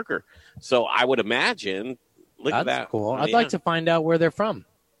Good Burger. So I would imagine, look at that. That's cool. I'd Yeah. like to find out where they're from.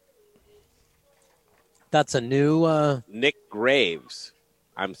 That's a new Nick Graves.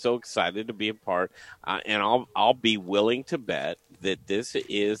 I'm so excited to be a part, and I'll be willing to bet that this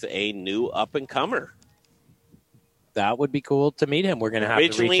is a new up and comer. that would be cool to meet him. We're going to have to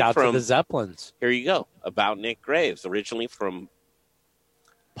Originally reach out to from- the Zeppelins. Here you go about Nick Graves, originally from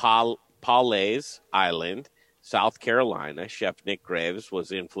Pawleys Island, South Carolina. Chef Nick Graves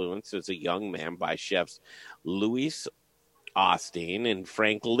was influenced as a young man by chefs Louis Austin and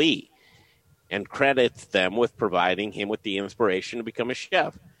Frank Lee, and credits them with providing him with the inspiration to become a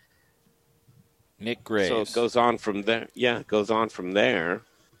chef. Nick Graves. So it goes on from there. Yeah, it goes on from there.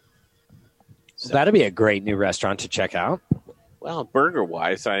 So that'd be a great new restaurant to check out. Well,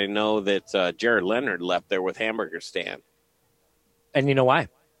 burger-wise, I know that Jared Leonard left there with hamburger stand. And you know why?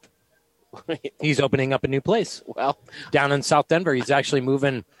 He's opening up a new place. Well, Down in South Denver, he's actually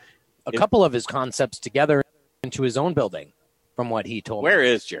moving a couple of his concepts together into his own building, from what he told me. where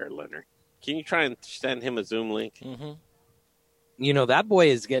is Jared Leonard? Can you try and send him a Zoom link? Mm-hmm. You know, that boy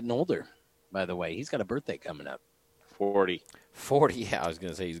is getting older, by the way. He's got a birthday coming up. 40. 40, yeah, I was going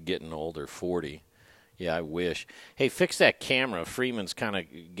to say he's getting older, 40. Yeah, I wish. Hey, fix that camera. Freeman's kind of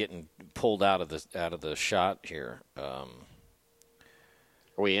getting pulled out of the shot here. Are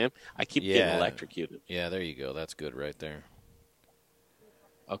we in? I keep Yeah. getting electrocuted. Yeah, there you go. That's good right there.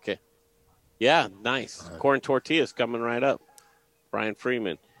 Okay. Yeah, nice. Corn tortillas coming right up. Brian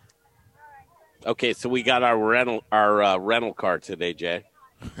Freeman. Okay, so we got our rental car today, Jay.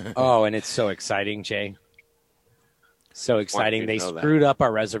 Oh, and it's so exciting, Jay. So exciting. you They to know that. screwed up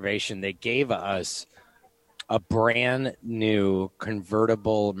our reservation. They gave us a brand new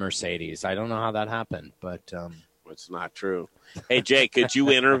convertible Mercedes. I don't know how that happened, but It's not true. Hey, Jay, could you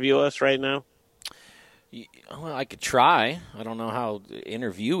interview us right now? Well, I could try. I don't know how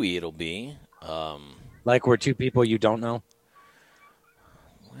interviewee it'll be. like we're two people you don't know.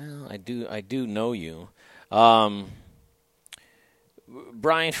 Well, I do know you.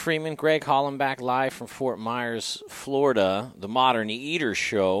 Brian Freeman, Greg Hollenbach, live from Fort Myers, Florida, the Modern Eater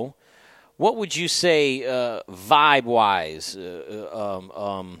Show. What would you say vibe-wise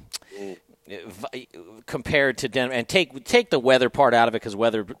compared to Denver? And take the weather part out of it because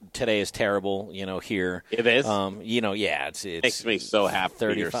weather today is terrible, here. It is? It makes me so happy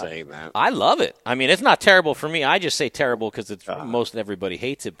 35. you're saying that. I love it. I mean, it's not terrible for me. I just say terrible because most everybody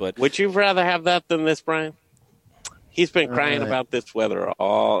hates it. But would you rather have that than this, Brian? He's been crying about this weather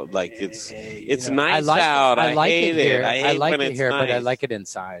all it's nice out. I like hate it here. I hate like when it it's here, nice. but I like it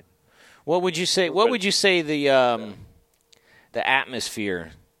inside. What would you say? What would you say the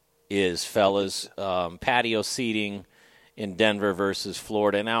atmosphere is, fellas? Patio seating in Denver versus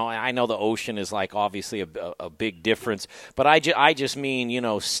Florida. Now I know the ocean is obviously a big difference, but I just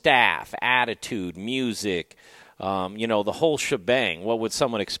mean staff, attitude, music, the whole shebang. What would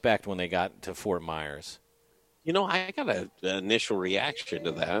someone expect when they got to Fort Myers? I got an initial reaction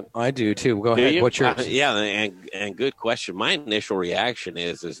to that. I do too. Go ahead. What's yours? Yeah, and good question. My initial reaction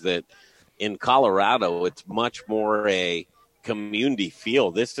is that in Colorado, it's much more a community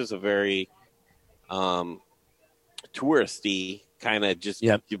feel. This is a very touristy kind of just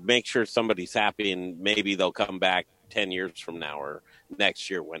you make sure somebody's happy, and maybe they'll come back 10 years from now or next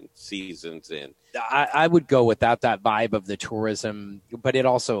year when season's in. I would go with that vibe of the tourism, but it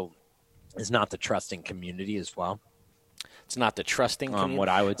also is not the trusting community as well. It's not the trusting community. What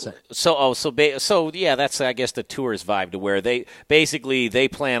I would say. So yeah, that's I guess the tourist vibe to where they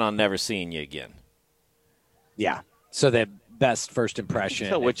plan on never seeing you again. Yeah. So the best first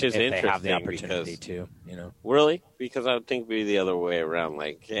impression, which is if interesting, they have the opportunity to, Really? Because I would think it'd be the other way around.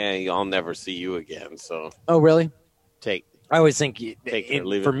 I'll never see you again. So. Oh, really? I always think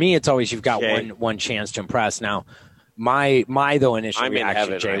for me, it's always you've got one chance to impress. Now, my initial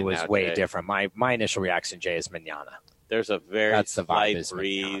reaction, Jay, was way different. My initial reaction, Jay, is manana. There's a very slight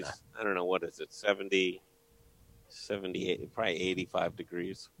breeze. Manana. I don't know, what is it, 70, 78, probably 85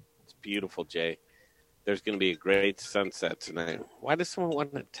 degrees. It's beautiful, Jay. There's going to be a great sunset tonight. Why does someone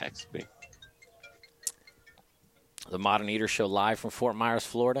want to text me? The Modern Eater Show live from Fort Myers,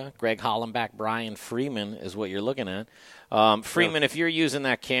 Florida. Greg Hollenbach, Brian Freeman is what you're looking at. Freeman, if you're using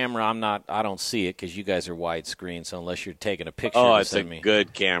that camera, I don't see it because you guys are widescreen. So unless you're taking a picture, it's a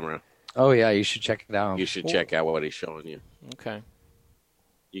good camera. Oh yeah, you should check it out. You should check out what he's showing you. Okay.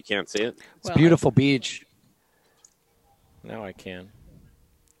 You can't see it? It's a beautiful beach. Now I can.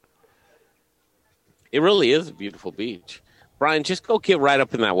 It really is a beautiful beach. Brian, just go get right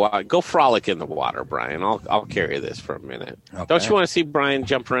up in that water. Go frolic in the water, Brian. I'll carry this for a minute. Okay. Don't you want to see Brian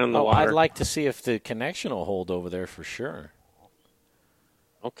jump around the water? I'd like to see if the connection will hold over there for sure.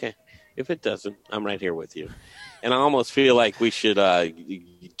 Okay. If it doesn't, I'm right here with you. And I almost feel like we should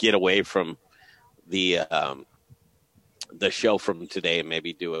get away from the show from today and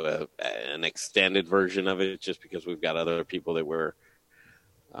maybe do an extended version of it, just because we've got other people that were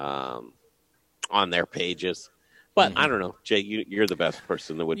on their pages. But I don't know, Jay. You're the best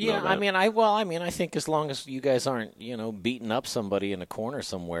person that would know that. I think as long as you guys aren't, beating up somebody in a corner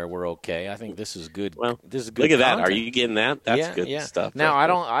somewhere, we're okay. I think this is good. Well, this is good. Look at content. that. Are you getting that? That's good stuff. Now I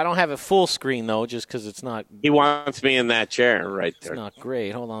don't have it full screen though, just because it's not. He wants me in that chair right there. It's not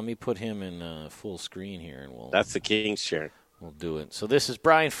great. Hold on, let me put him in full screen here, and That's the king's chair. We'll do it. So this is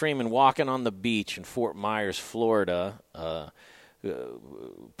Brian Freeman walking on the beach in Fort Myers, Florida.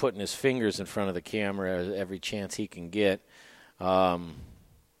 Putting his fingers in front of the camera every chance he can get. I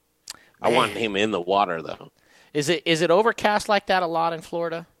want him in the water, though. Is it overcast like that a lot in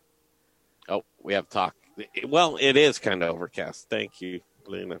Florida? Oh, we have talk. Well, it is kind of overcast. Thank you,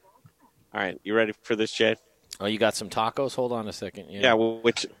 Lena. All right, you ready for this, Jay? Oh, you got some tacos? Hold on a second. Yeah,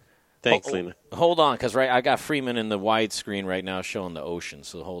 thanks, Lena. Hold on, because I got Freeman in the widescreen right now showing the ocean,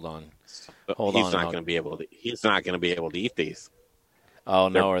 so hold on. He's not going to be able to eat these. Oh,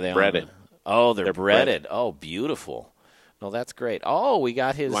 no, are they breaded? They're breaded. Oh, beautiful. No, that's great. Oh, we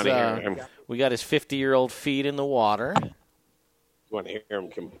got his 50-year-old feet in the water. You want to hear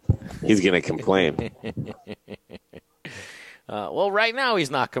him? He's going to complain. Well, right now he's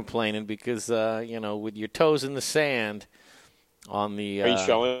not complaining because with your toes in the sand on the. Are you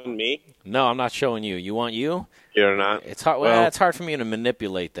showing me? No, I'm not showing you. You want you? You're not. It's hard. Well, it's hard for me to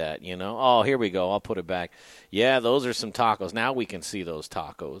manipulate that. Oh, here we go. I'll put it back. Yeah, those are some tacos. Now we can see those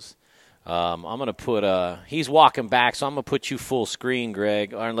tacos. I'm gonna put. He's walking back, so I'm gonna put you full screen,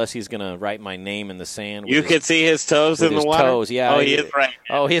 Greg. Or unless he's gonna write my name in the sand. You could see his toes in the water. Toes, yeah. Oh, he is right.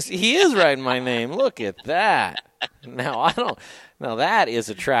 Oh, he is writing my name. Look at that. Now I don't. Now that is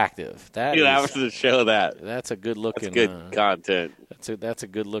attractive. You have to show that. That's a good looking. That's good content. That's a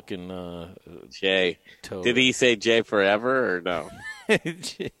good looking. Jay. Toe. Did he say Jay forever or no?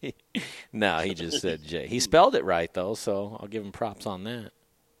 No, he just said J. He spelled it right, though, so I'll give him props on that.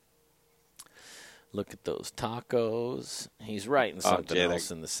 Look at those tacos. He's writing something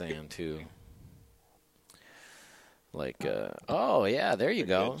else in the sand, too. Like, oh, yeah, there you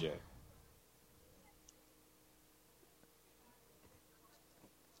go. Good,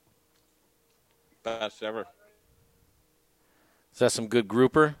 best ever. Is that some good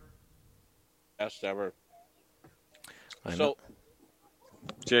grouper? Best ever. I know. So,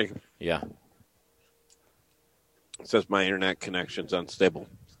 Jake. Yeah. It says my internet connection's unstable.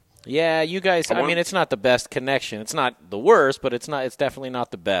 Yeah, you guys, I mean, it's not the best connection. It's not the worst, but it's definitely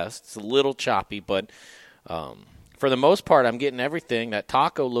not the best. It's a little choppy, but for the most part, I'm getting everything. That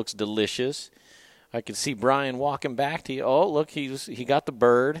taco looks delicious. I can see Brian walking back to you. Oh, look, he got the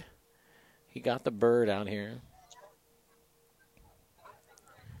bird. He got the bird out here.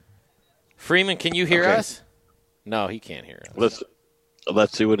 Freeman, can you hear us? No, he can't hear us.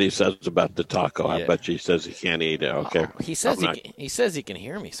 Let's see what he says about the taco. Yeah. I bet he says he can't eat it. Okay. Oh, he says he can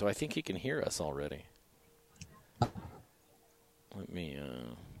hear me, so I think he can hear us already. Let me.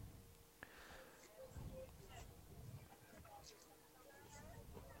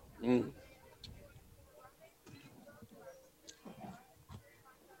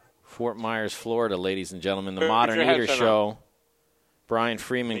 Fort Myers, Florida, ladies and gentlemen, the Modern Eater Show. Brian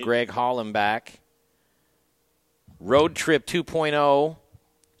Freeman, Greg Hollenbach. Road Trip 2.0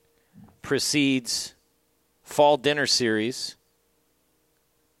 precedes Fall Dinner Series.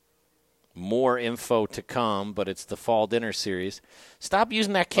 More info to come, but it's the Fall Dinner Series. Stop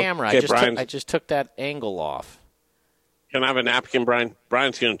using that camera. Okay, I just took that angle off. Can I have a napkin, Brian?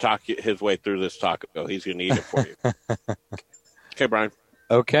 Brian's going to talk his way through this taco. He's going to eat it for you. Okay, Brian.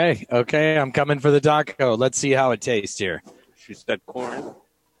 Okay, I'm coming for the taco. Let's see how it tastes here. She said corn.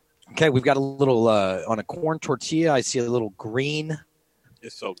 Okay, we've got a little, on a corn tortilla, I see a little green.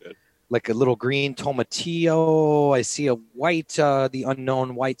 It's so good. Like a little green tomatillo. I see a white, the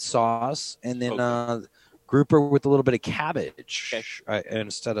unknown white sauce. And then grouper with a little bit of cabbage. Okay.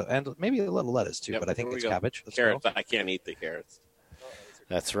 And maybe a little lettuce, too, but I think it's cabbage. Carrots. I can't eat the carrots.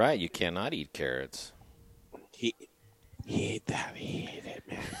 That's right. You cannot eat carrots. He ate that. He ate it,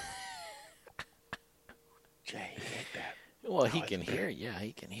 man. Jay, he ate that. Well, he can hear. Yeah,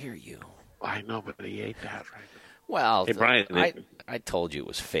 he can hear you. I know, but he ate that right. Well, hey, Brian, I told you it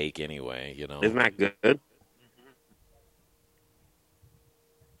was fake anyway. You know, isn't that good? Mm-hmm.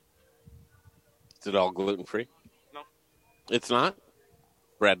 Is it all gluten free? No, it's not.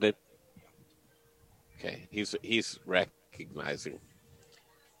 Breaded. Okay, he's recognizing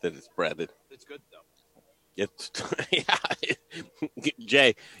that it's breaded. It's good though. It's yeah.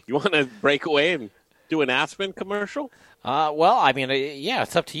 Jay, you want to break away and do an Aspen commercial? Well, I mean, yeah,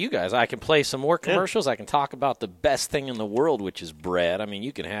 it's up to you guys. I can play some more commercials. I can talk about the best thing in the world, which is bread. I mean,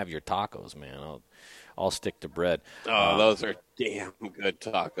 you can have your tacos, man. I'll stick to bread. Oh, those are damn good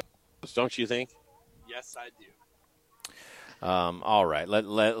tacos, don't you think? Yes, I do. All right,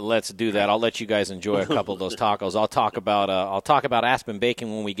 let's do that. I'll let you guys enjoy a couple of those tacos. I'll talk about Aspen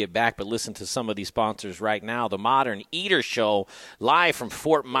Bacon when we get back, but listen to some of these sponsors right now. The Modern Eater Show, live from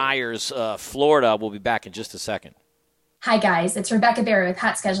Fort Myers, Florida. We'll be back in just a second. Hi, guys. It's Rebecca Berry with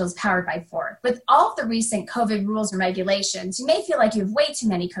Hot Schedules powered by Ford. With all of the recent COVID rules and regulations, you may feel like you have way too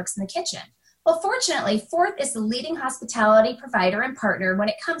many cooks in the kitchen. Well, fortunately, Fourth is the leading hospitality provider and partner when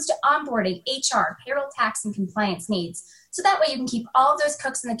it comes to onboarding, HR, payroll, tax, and compliance needs. So that way you can keep all of those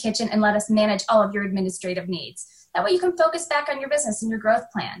cooks in the kitchen and let us manage all of your administrative needs. That way you can focus back on your business and your growth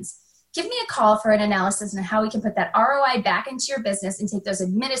plans. Give me a call for an analysis on how we can put that ROI back into your business and take those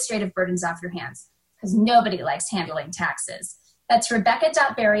administrative burdens off your hands, because nobody likes handling taxes. That's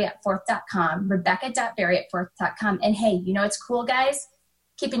Rebecca.berry@Fourth.com, Rebecca.berry@Fourth.com. And hey, you know what's cool, guys?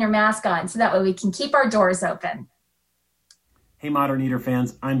 Keeping your mask on so that way we can keep our doors open. Hey, Modern Eater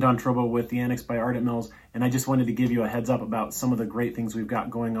fans, I'm Don Trobo with the Annex by Ardent Mills, and I just wanted to give you a heads up about some of the great things we've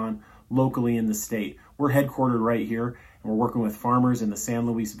got going on locally in the state. We're headquartered right here, and we're working with farmers in the San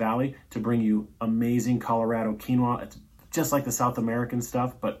Luis Valley to bring you amazing Colorado quinoa. It's just like the South American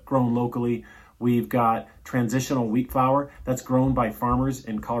stuff, but grown locally. We've got transitional wheat flour that's grown by farmers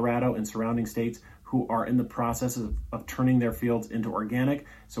in Colorado and surrounding states who are in the process of turning their fields into organic.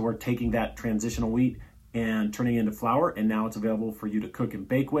 So we're taking that transitional wheat and turning it into flour, and now it's available for you to cook and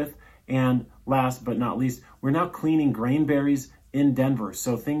bake with. And last but not least, we're now cleaning grain berries in Denver.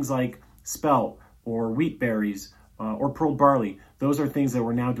 So things like spelt or wheat berries or pearl barley, those are things that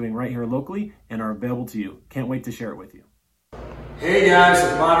we're now doing right here locally and are available to you. Can't wait to share it with you. Hey guys,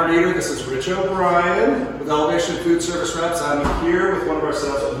 with Modern Eater, this is Rich O'Brien with Elevation Food Service Reps. I'm here with one of our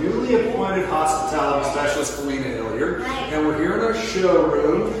sales, newly appointed hospitality specialist, Felina Hilliard, and we're here in our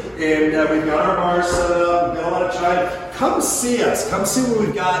showroom, and we've got our bar set up, we've got a lot of chai. Come see us, come see what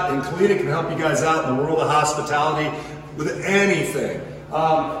we've got, and Felina can help you guys out in the world of hospitality with anything. Take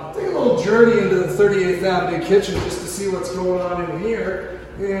a little journey into the 38th Avenue kitchen just to see what's going on in here,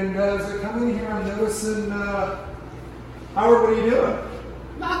 and as I come in here, I'm noticing Howard, what are you doing?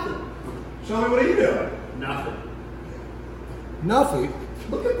 Nothing. Show me, what are you doing? Nothing. Nothing?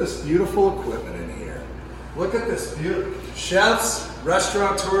 Look at this beautiful equipment in here. Look at this beautiful. Chefs,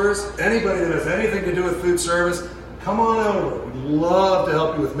 restaurateurs, anybody that has anything to do with food service, come on over. We'd love to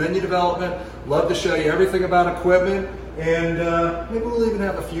help you with menu development, love to show you everything about equipment, and maybe we'll even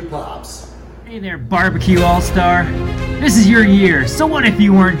have a few pops. Hey there, Barbecue All-Star. This is your year, so what if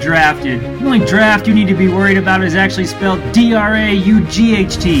you weren't drafted? The only draft you need to be worried about is actually spelled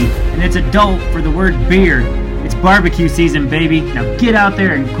D-R-A-U-G-H-T, and it's adult for the word beer. It's barbecue season, baby. Now get out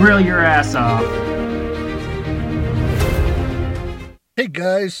there and grill your ass off. Hey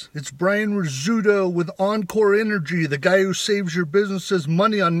guys, it's Brian Rizzuto with Encore Energy, the guy who saves your businesses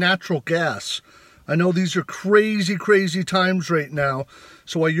money on natural gas. I know these are crazy, crazy times right now.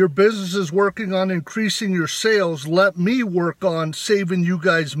 So while your business is working on increasing your sales, let me work on saving you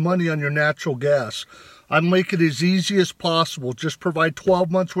guys money on your natural gas. I make it as easy as possible. Just provide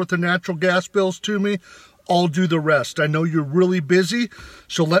 12 months worth of natural gas bills to me. I'll do the rest. I know you're really busy,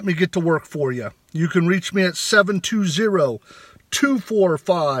 so let me get to work for you. You can reach me at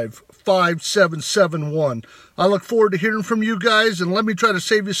 720-245-5771. I look forward to hearing from you guys, and let me try to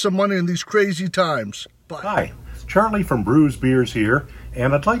save you some money in these crazy times. Bye. Hi, Charlie from Brews Beers here,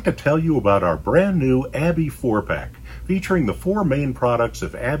 and I'd like to tell you about our brand new Abbey 4-pack, featuring the 4 main products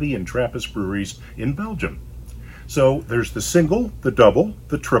of Abbey and Trappist breweries in Belgium. So there's the single, the double,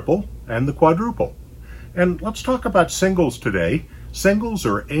 the triple, and the quadruple. And let's talk about singles today. Singles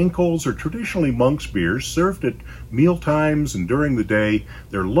or ankles are traditionally monks beers served at meal times and during the day.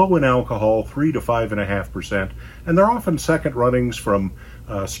 They're low in alcohol, 3 to 5.5%, and they're often second runnings from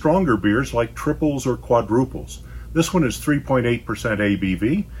stronger beers like triples or quadruples. This one is 3.8%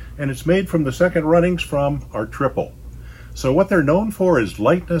 ABV, and it's made from the second runnings from our triple. So what they're known for is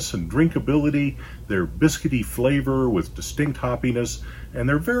lightness and drinkability. They're biscuity flavor with distinct hoppiness, and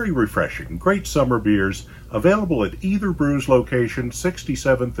they're very refreshing. Great summer beers, available at either Brews location,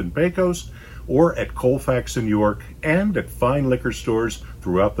 67th and Pecos, or at Colfax in York, and at fine liquor stores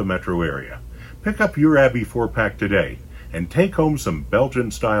throughout the metro area. Pick up your Abbey 4-pack today, and take home some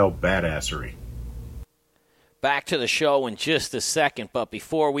Belgian-style badassery. Back to the show in just a second, but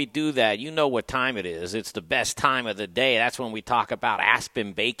before we do that, you know what time it is. It's the best time of the day. That's when we talk about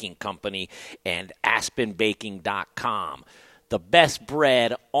Aspen Baking Company and aspenbaking.com. The best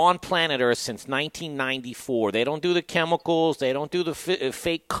bread on planet Earth since 1994. They don't do the chemicals. They don't do the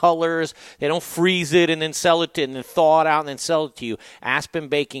fake colors. They don't freeze it and then sell it and then thaw it out and then sell it to you. Aspen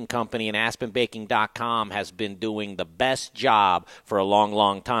Baking Company and aspenbaking.com has been doing the best job for a long,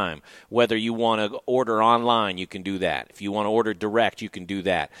 long time. Whether you want to order online, you can do that. If you want to order direct, you can do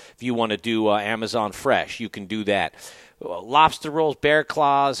that. If you want to do Amazon Fresh, you can do that. Lobster rolls, bear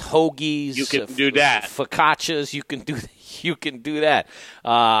claws, hoagies. You can do that. Focaccias, you can do that.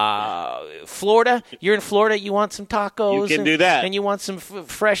 Florida, you're in Florida, you want some tacos. You can do that. And you want some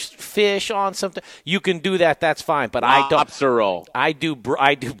fresh fish on something. You can do that, that's fine. But I don't. Lobster roll. I do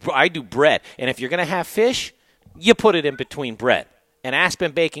bread. And if you're going to have fish, you put it in between bread. And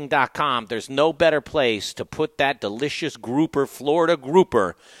aspenbaking.com, there's no better place to put that delicious grouper, Florida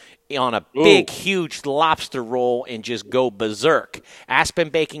grouper, on a big, huge lobster roll and just go berserk.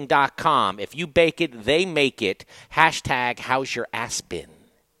 AspenBaking.com. If you bake it, they make it. # how's your Aspen?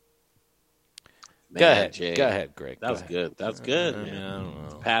 Man, Go ahead. Jay. Go ahead, Greg. That's good. That's good, man. I don't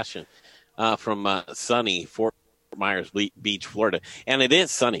know. Passion. From sunny Fort Myers Beach, Florida. And it is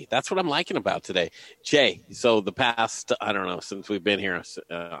sunny. That's what I'm liking about today. Jay, so the past, I don't know, since we've been here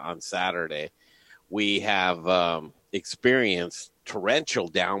on Saturday, we have experienced torrential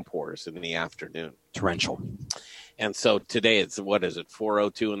downpours in the afternoon. Torrential. And so today it's,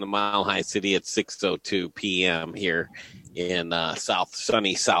 4:02 in the Mile High City. It's 6:02 p.m. here in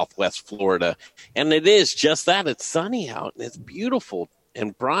sunny Southwest Florida. And it is just that. It's sunny out and it's beautiful.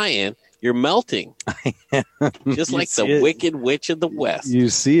 And Brian, you're melting. Just like the Wicked Witch of the West. You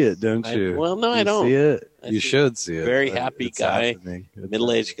see it, don't you? I don't. See it? You should see it. Very happy It's guy, happening.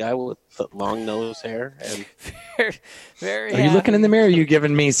 middle-aged guy with long nose hair. And very Are you looking in the mirror? Or are you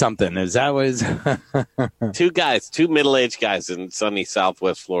giving me something? Is that was two middle-aged guys in sunny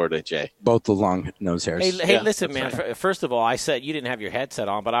Southwest Florida, Jay. both the long nose hairs? Hey, listen, man. First of all, I said you didn't have your headset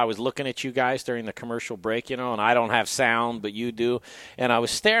on, but I was looking at you guys during the commercial break, and I don't have sound, but you do. And I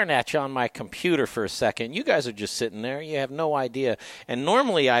was staring at you on my computer for a second. You guys are just sitting there. You have no idea. And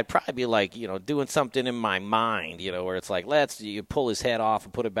normally I'd probably be like, doing something in my mind, where it's like, you pull his head off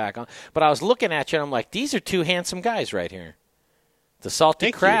and put it back on. But I was looking at you, and I'm like, these are two handsome guys right here. The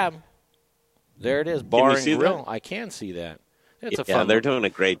salty crab. There it is, bar and grill. I can see that. It's a fun. They're doing a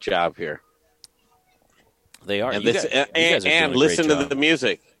great job here. They are. And, you guys are doing a listen great to job. the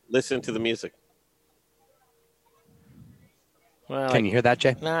music. Listen to the music. Well, Can you hear that,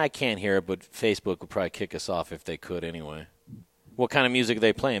 Jay? Nah, I can't hear it, but Facebook would probably kick us off if they could anyway. What kind of music are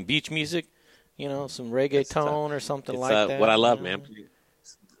they playing? Beach music? Some reggaeton or something like that? What I love, man.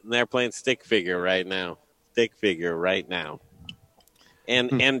 They're playing stick figure right now.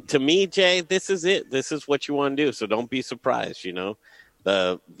 And to me, Jay, this is it. This is what you want to do. So don't be surprised.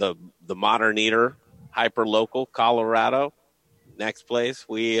 The Modern Eater, hyper local, Colorado. Next place,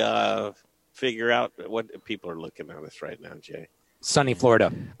 we figure out what people are looking at us right now, Jay. Sunny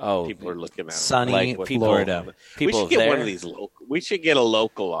Florida. Oh, people are looking at sunny Florida. We should get one of these local. We should get a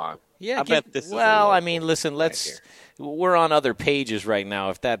local on. Yeah, I bet this. Well, I mean, listen. We're on other pages right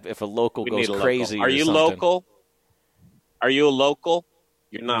now. If a local goes crazy, are you local? Are you a local?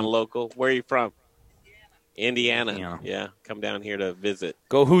 You're not local. Where are you from? Indiana. Yeah, come down here to visit.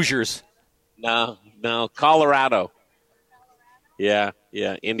 Go Hoosiers. No, Colorado. Yeah,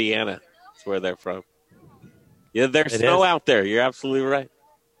 Indiana. That's where they're from. Yeah, there's snow out there. You're absolutely right.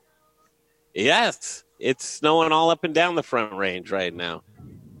 Yes, it's snowing all up and down the Front Range right now.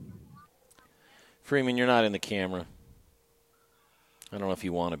 Freeman, you're not in the camera. I don't know if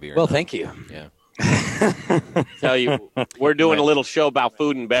you want to be or Well, not. thank you. Yeah. Tell you, we're doing a little show about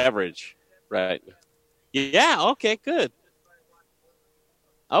food and beverage, right? Yeah, okay, good.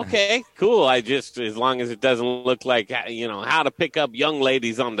 Okay, cool. As long as it doesn't look like, how to pick up young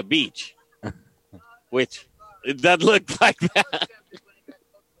ladies on the beach, which it doesn't look like that.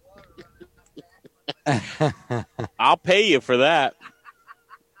 I'll pay you for that.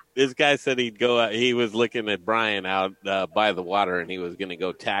 This guy said he'd go out. He was looking at Brian out by the water, and he was going to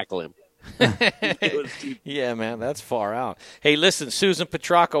go tackle him. Yeah, man, that's far out. Hey, listen, Susan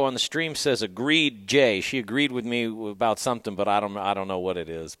Petracco on the stream says agreed, Jay. She agreed with me about something, but I don't know what it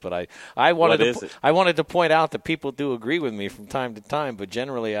is. But I wanted to point out that people do agree with me from time to time, but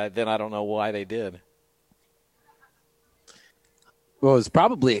generally I don't know why they did. Well, it was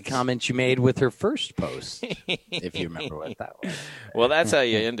probably a comment you made with her first post, if you remember what that was. Well, that's how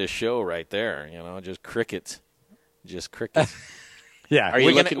you end a show right there, just crickets. Just crickets. Yeah. Are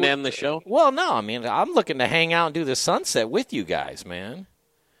you looking to end the show? Well, no. I mean, I'm looking to hang out and do the sunset with you guys, man.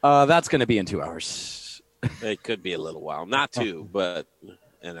 That's going to be in 2 hours. It could be a little while. Not 2, but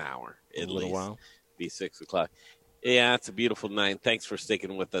an hour at least. Little while. Be 6 o'clock. Yeah, it's a beautiful night. Thanks for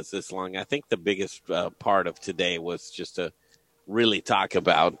sticking with us this long. I think the biggest part of today was just to really talk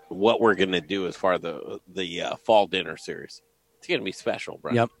about what we're going to do as far as the fall dinner series. It's going to be special,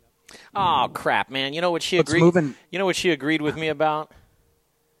 bro. Yep. Oh crap, man! You know what she agreed? You know what she agreed with me about?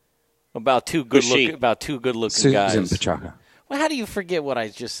 About two good looking Susan guys. Petracco. Well, how do you forget what I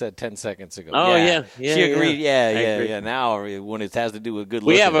just said 10 seconds ago? Oh yeah. She agreed. Agree. Yeah. Now when it has to do with good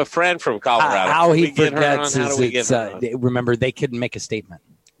looking, we have a friend from Colorado. How he forgets is remember they couldn't make a statement.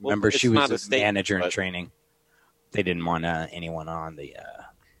 Remember she was a manager in training. They didn't want anyone on the.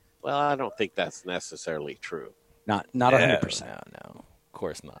 Well, I don't think that's necessarily true. Not 100%. No. Of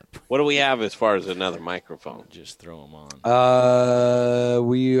course not. What do we have as far as another microphone? Just throw them on.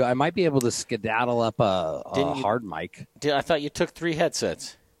 I might be able to skedaddle up a hard mic. I thought you took 3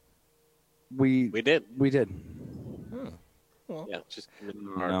 headsets. We did. Well, yeah, just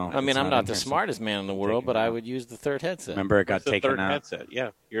no, I mean, I'm not the smartest man in the world, but I would use the 3rd headset. Remember, it got taken third out. Headset.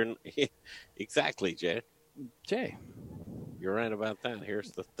 Yeah, you're exactly, Jay. You're right about that.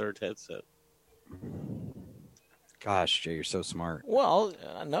 Here's the 3rd headset. Gosh, Jay, you're so smart. Well,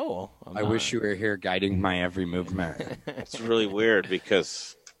 no. I wish you were here guiding my every movement. It's really weird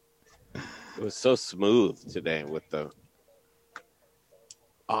because it was so smooth today with the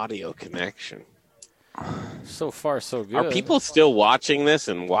audio connection. So far, so good. Are people still watching this,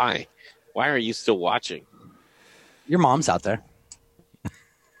 and why? Why are you still watching? Your mom's out there.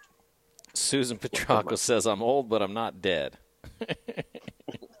 Susan Petracco says, I'm old, but I'm not dead.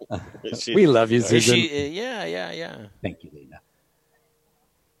 We love you, Susan. Yeah. Thank you, Lena.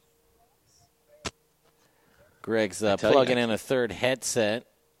 Greg's plugging in a third headset.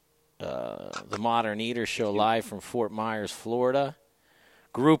 The Modern Eater Show live from Fort Myers, Florida.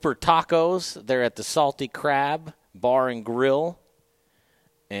 Grouper Tacos. They're at the Salty Crab Bar and Grill.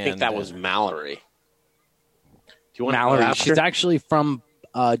 And, I think that was Mallory. Do you want Mallory? She's actually from.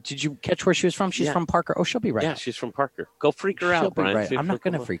 Did you catch where she was from? She's from Parker. Oh, she'll be right. Yeah, she's from Parker. Go freak her out, Brian. Right. I'm not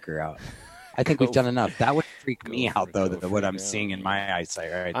going to freak her out. I think we've done enough. That would freak me out, though. What I'm seeing in my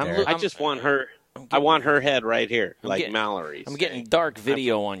eyesight right there. I just want her. I want her head right here, Mallory's. I'm getting dark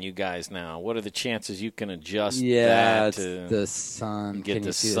video on you guys now. What are the chances you can adjust that to the sun? Get can the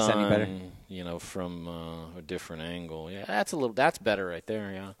you see sun, this any better? From a different angle. Yeah, that's better right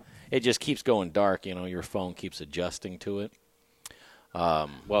there. Yeah, it just keeps going dark. Your phone keeps adjusting to it. Well,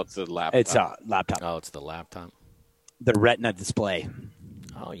 it's a laptop. It's a laptop. Oh, it's the laptop. The Retina display.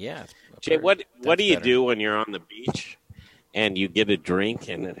 Oh yeah. Jay, what do you do when you're on the beach and you get a drink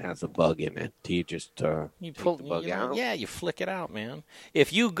and it has a bug in it? Do you just you pull the bug out? Yeah, you flick it out, man.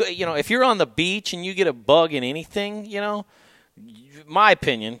 If you go, if you're on the beach and you get a bug in anything, my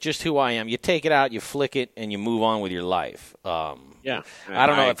opinion, just who I am, you take it out, you flick it, and you move on with your life. Yeah, I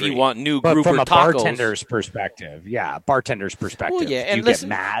don't know if you want new but grouper from a tacos. bartender's perspective. Yeah, bartender's perspective. Well, yeah, and you get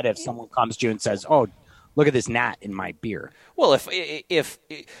mad if someone comes to you and says, "Oh, look at this gnat in my beer." Well, if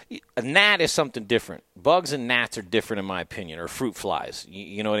a gnat is something different, bugs and gnats are different in my opinion, or fruit flies.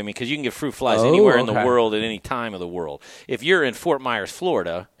 You know what I mean? Because you can get fruit flies anywhere in the world at any time of the world. If you're in Fort Myers,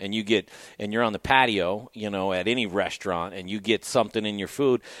 Florida, and you're on the patio, at any restaurant, and you get something in your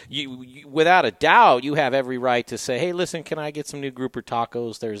food, you without a doubt, you have every right to say, "Hey, listen, can I get some new grouper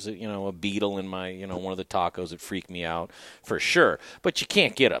tacos? There's a beetle in my one of the tacos that freaked me out for sure." But you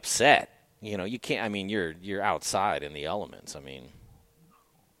can't get upset. You can't. I mean, you're outside in the elements. I mean,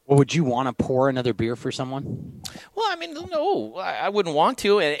 well, would you want to pour another beer for someone? Well, I mean, no, I wouldn't want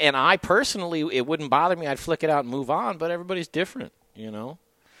to, and I personally, it wouldn't bother me. I'd flick it out and move on. But everybody's different,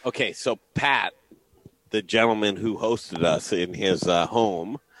 Okay, so Pat, the gentleman who hosted us in his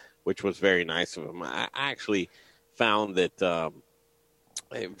home, which was very nice of him, I actually found that a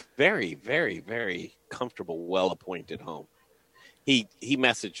very, very, very comfortable, well-appointed home. He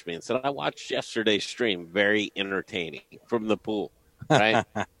messaged me and said, "I watched yesterday's stream. Very entertaining from the pool." Right?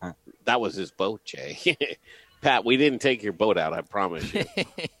 That was his boat, Jay. Pat, we didn't take your boat out. I promise you.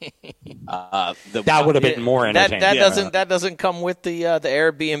 That would have been more entertaining. That doesn't come with the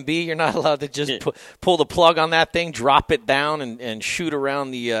Airbnb. You're not allowed to just pull the plug on that thing, drop it down, and shoot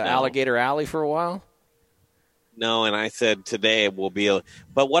around the alligator alley for a while. No, and I said today will be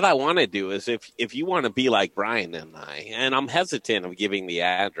but what I want to do is if you want to be like Brian and I, and I'm hesitant of giving the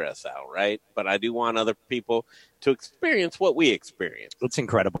address out, right? But I do want other people to experience what we experience. It's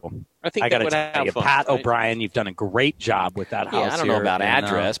incredible. I think I got to have tell you, fun, Pat right? O'Brien, you've done a great job with that house. Yeah, I don't know here about in,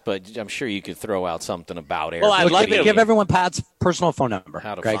 address, but I'm sure you could throw out something about Airbnb. Well, I'd like to give everyone Pat's personal phone number.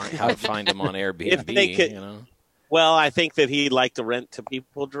 How to find him on Airbnb, If they could, Well, I think that he'd like to rent to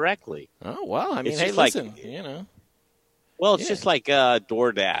people directly. Oh, well, I mean, It's hey, just like- listen, Well, it's just like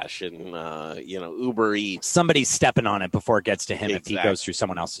DoorDash and Uber Eats. Somebody's stepping on it before it gets to him if he Exactly. goes through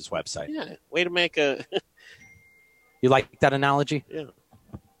someone else's website. Yeah, way to make a You like that analogy? yeah.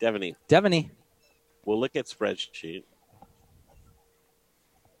 Devany, we'll look at spreadsheet.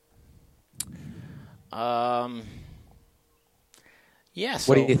 Yeah.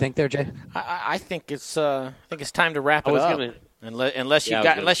 What do you think there, Jay? I think it's time to wrap I it was up. gonna- Unless you Yeah, I was got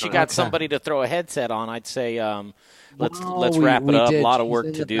gonna unless you try. got Okay. somebody to throw a headset on, I'd say let's Well, wrap it we up. A did. lot of She's work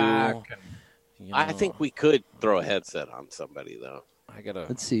in to the do. back I think we could throw a headset on somebody though.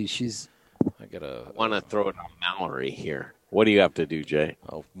 Let's see. I gotta want to throw it on Mallory here. What do you have to do, Jay?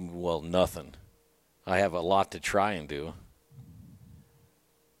 Oh well, nothing. I have a lot to try and do.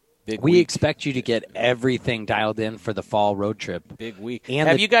 Big We week. expect you to get everything dialed in for the fall road trip. Big week. And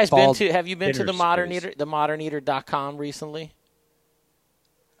Have the you guys fall been to dinner the Modern series. Eater, themoderneater.com recently?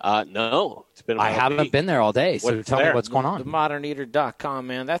 No, it's been. I about a haven't week. been there all day, so What's tell me there? what's going on. TheModernEater.com,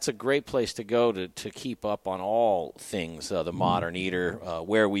 man. That's a great place to go to keep up on all things Mm-hmm. the Modern Eater,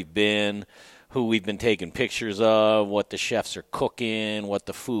 where we've been, who we've been taking pictures of, what the chefs are cooking, what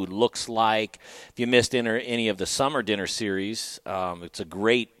the food looks like. If you missed any of the summer dinner series, it's a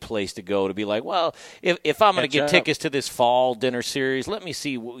great place to go to be like, well, if I'm going to Catch get up. tickets to this fall dinner series, let me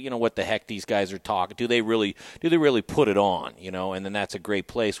see, what the heck these guys are talking. Do they really put it on? And then that's a great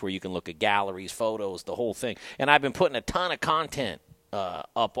place where you can look at galleries, photos, the whole thing. And I've been putting a ton of content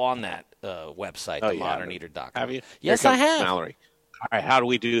up on that website, themoderneater.com. Have you? Yes, Here I comes have. Mallory. All right, how do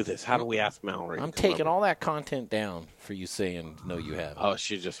we do this? How do we ask Mallory? I'm to come taking over? all that content down for you saying no, you haven't. Oh,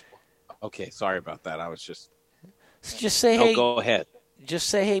 she just. Okay, sorry about that. I was just. Just say No, hey. go ahead. Just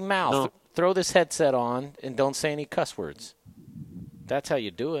say hey, Mal. No. throw this headset on and don't say any cuss words. That's how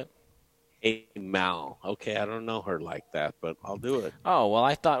you do it. Hey, Mal. Okay, I don't know her like that, but I'll do it. Oh, well,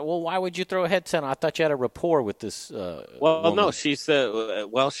 I thought, why would you throw a headset on? I thought you had a rapport with this woman. No, she's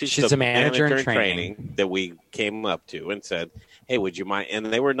she's a manager in training that we came up to and said, hey, would you mind? And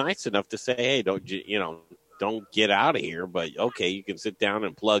they were nice enough to say, hey, don't get out of here, but okay, you can sit down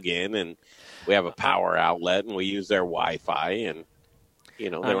and plug in, and we have a power outlet, and we use their Wi-Fi, and they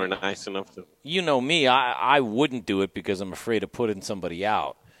were nice enough to. You know me, I wouldn't do it because I'm afraid of putting somebody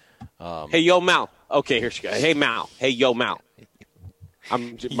out. Hey, yo, Mal. Okay, here she goes. Hey, Mal. Hey, yo, Mal.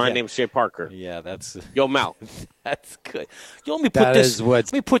 My name's Jay Parker. Yeah, that's yo, Mal. That's good. Yo, let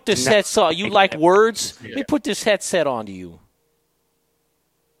me put this headset on. You like words? Yeah. Let me put this headset on to you.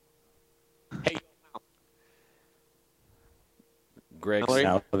 Hey, Greg's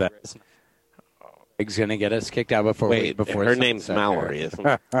gonna get us kicked out before her name's Mallory, isn't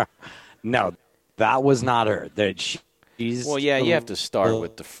it? No, that was not her. She's you have to start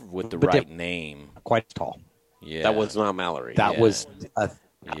with the right name. Quite tall. Yeah, that was not Mallory. That was a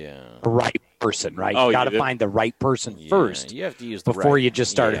right person, right? You got to find the right person first. You have to use the before right, you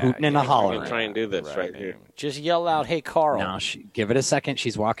just start hooting and hollering. I'm try and do this right here. Just yell out, "Hey, Carl!" Now, give it a second.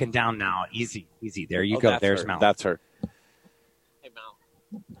 She's walking down now. Easy. There you go. There's Mal. That's her. Hey, Mal.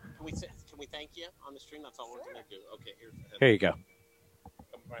 Can we thank you on the stream? That's all we're gonna do. Okay, here you go.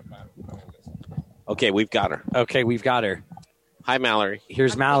 Okay, we've got her. Hi, Mallory.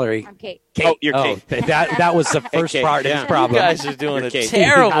 Here's Mallory. I'm Kate. Oh, you're Kate. That was the first part of this problem. You guys are doing a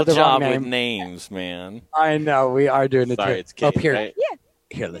terrible job with names, man. I know. We are doing it. Sorry, it's Kate. Up here. Right? Yeah.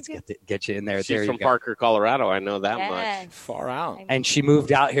 Here, let's get you in there. She's from Parker, Colorado. I know that much. Far out. And she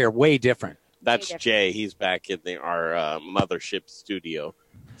moved out here way different. That's Jay. He's back in our mothership studio.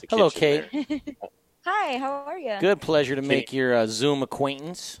 Hello, Kate. Hi, how are you? Good. Pleasure to make your Zoom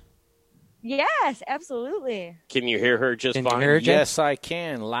acquaintance. Yes, absolutely. Can you hear her just fine? Yes, I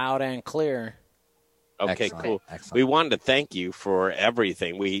can. Loud and clear. Okay, Excellent. cool. Excellent. We wanted to thank you for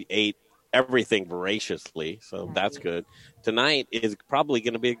everything. We ate everything voraciously, so that's good. Tonight is probably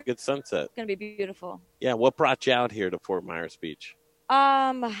going to be a good sunset. It's going to be beautiful. Yeah, what brought you out here to Fort Myers Beach?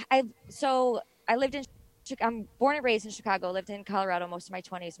 I lived in I'm born and raised in Chicago, lived in Colorado most of my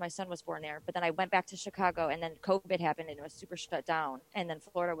 20s. My son was born there. But then I went back to Chicago, and then COVID happened, and it was super shut down. And then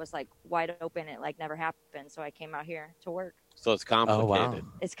Florida was, wide open. It, never happened. So I came out here to work. So it's complicated. Oh, wow.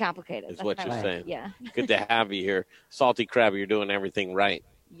 It's complicated. Is what you're saying. Yeah. Good to have you here. Salty Crab, you're doing everything right.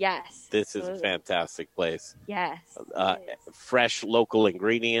 Yes. This is a fantastic place. Yes. Fresh local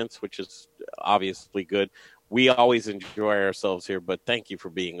ingredients, which is obviously good. We always enjoy ourselves here, but thank you for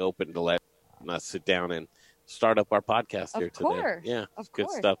being open to letting us sit down and start up our podcast here today. Of course. Yeah, it's good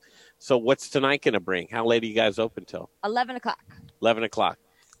stuff. So what's tonight going to bring? How late are you guys open till? 11 o'clock. 11 o'clock.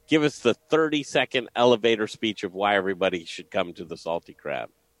 Give us the 30-second elevator speech of why everybody should come to the Salty Crab.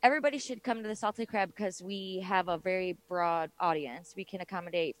 Everybody should come to the Salty Crab because we have a very broad audience. We can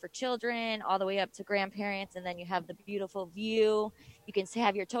accommodate for children all the way up to grandparents, and then you have the beautiful view. You can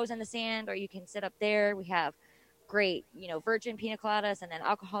have your toes in the sand, or you can sit up there. We have great, virgin pina coladas, and then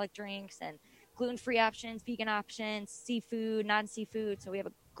alcoholic drinks, and gluten-free options, vegan options, seafood, non-seafood. So we have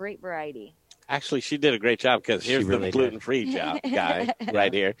a great variety. Actually, she did a great job because here's the gluten-free guy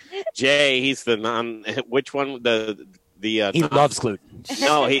right here. Jay, he's the which one? He loves gluten.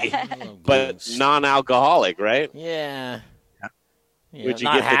 No, but non-alcoholic, right? Yeah. Would you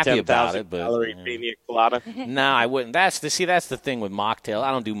not get happy the about it, 10,000 but calorie pina colada? No, I wouldn't. That's the thing with mocktail.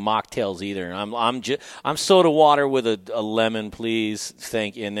 I don't do mocktails either. I'm soda water with a lemon, please,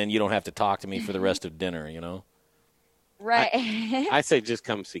 thank you, and then you don't have to talk to me for the rest of dinner. Right. I say just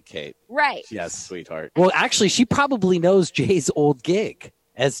come see Kate. Right. Yes, sweetheart. Well, actually, she probably knows Jay's old gig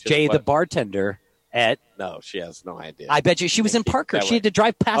as Jay the bartender at. No, she has no idea. I bet you she was in Parker. She had to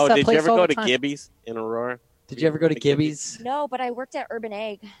drive past that place all the time. Did you ever go to Gibby's in Aurora? Did you ever go to Gibby's? No, but I worked at Urban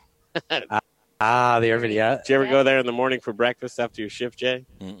Egg. The Urban, yeah. Did you ever go there in the morning for breakfast after your shift, Jay?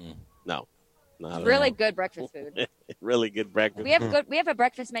 Mm-mm. No. Not really good breakfast food. Really good breakfast. We have a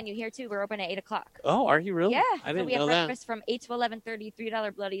breakfast menu here too. We're open at 8 o'clock. Oh, are you really? Yeah. I didn't we have know that. breakfast from 8 to 11:30,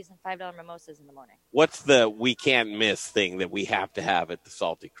 $3 bloodies and $5 mimosas in the morning. What's the we can't miss thing that we have to have at the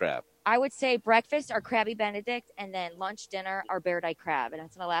Salty Crab? I would say breakfast, our Krabby Benedict, and then lunch, dinner, our Bear Dye crab. And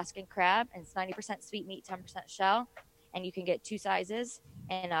it's an Alaskan crab, and it's 90% sweet meat, 10% shell. And you can get two sizes,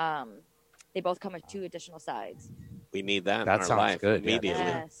 and they both come with 2 additional sides. We need that. That in our sounds life good. Immediately,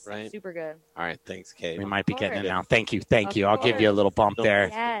 yes, right? Super good. All right, thanks, Kate. We might be getting it now. Thank you. I'll give you a little bump there.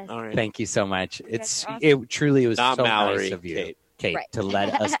 Yes. All right. Thank you so much. Awesome. It truly was Not so Mallory, nice of you, Kate, to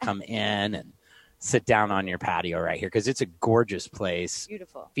let us come in and sit down on your patio right here because it's a gorgeous place.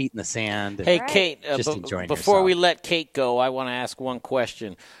 Beautiful. Feet in the sand. Hey, Kate, just enjoying before yourself. we let Kate go, I want to ask one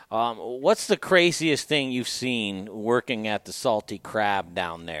question. What's the craziest thing you've seen working at the Salty Crab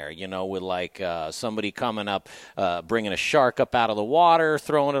down there? You know, with like somebody coming up, bringing a shark up out of the water,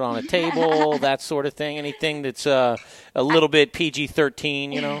 throwing it on a table, that sort of thing. Anything that's a little bit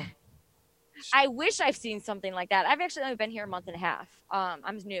PG-13, you know? I wish I've seen something like that. I've actually only been here a month and a half.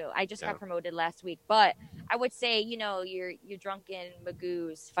 I'm new. I just got promoted last week. But I would say, you know, your drunken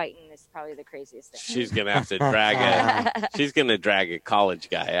Magoos fighting is probably the craziest thing. She's gonna have to drag a college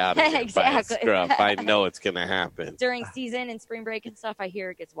guy out of here by a scruff. I know it's gonna happen. During season and spring break and stuff, I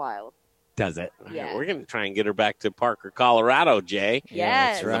hear it gets wild. Does it? Yeah. We're gonna try and get her back to Parker, Colorado, Jay.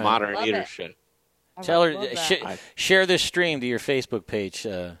 Yes. That's right. The Modern Eater Show. Tell her, share this stream to your Facebook page,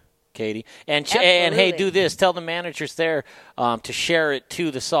 Katie. And hey, do this. Tell the managers there to share it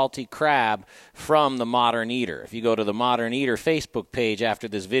to the Salty Crab from the Modern Eater. If you go to the Modern Eater Facebook page after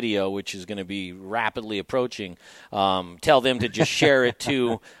this video, which is going to be rapidly approaching, tell them to just share it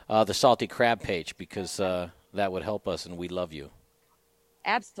to the Salty Crab page because that would help us, and we love you.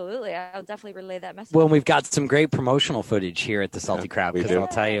 Absolutely. I'll definitely relay that message. Well, we've got some great promotional footage here at the Salty Crab because I'll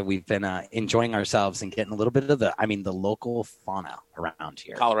tell you, we've been enjoying ourselves and getting a little bit of the local fauna around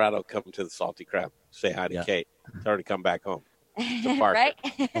here. Colorado, come to the Salty Crab. Say hi to Kate. It's already come back home. To Parker. Right?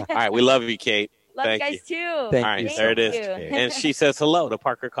 All right, we love you, Kate. Love Thank you guys too. All right, there it is. And she says hello to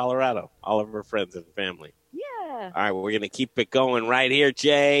Parker, Colorado, all of her friends and family. Yeah. All right, well, we're going to keep it going right here,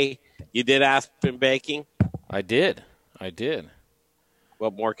 Jay. You did Aspen baking? I did.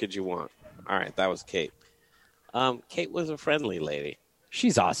 What more could you want? All right, that was Kate. Kate was a friendly lady.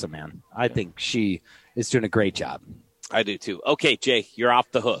 She's awesome, man. I think she is doing a great job. I do, too. Okay, Jay, you're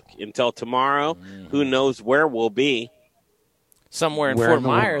off the hook. Until tomorrow, who knows where we'll be. Somewhere in Fort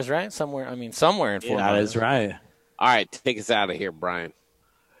Myers, right? Somewhere in Fort Myers. That is right. All right, take us out of here, Brian.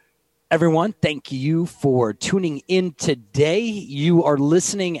 Everyone, thank you for tuning in today. You are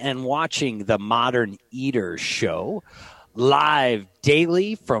listening and watching the Modern Eater Show live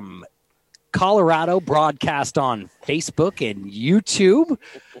daily from Colorado, broadcast on Facebook and YouTube.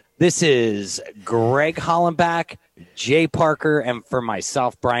 This is Greg Hollenbach, Jay Parker, and for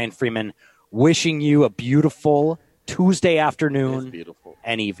myself, Brian Freeman, wishing you a beautiful Tuesday afternoon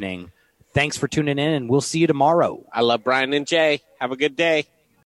and evening. Thanks for tuning in, and we'll see you tomorrow. I love Brian and Jay. Have a good day.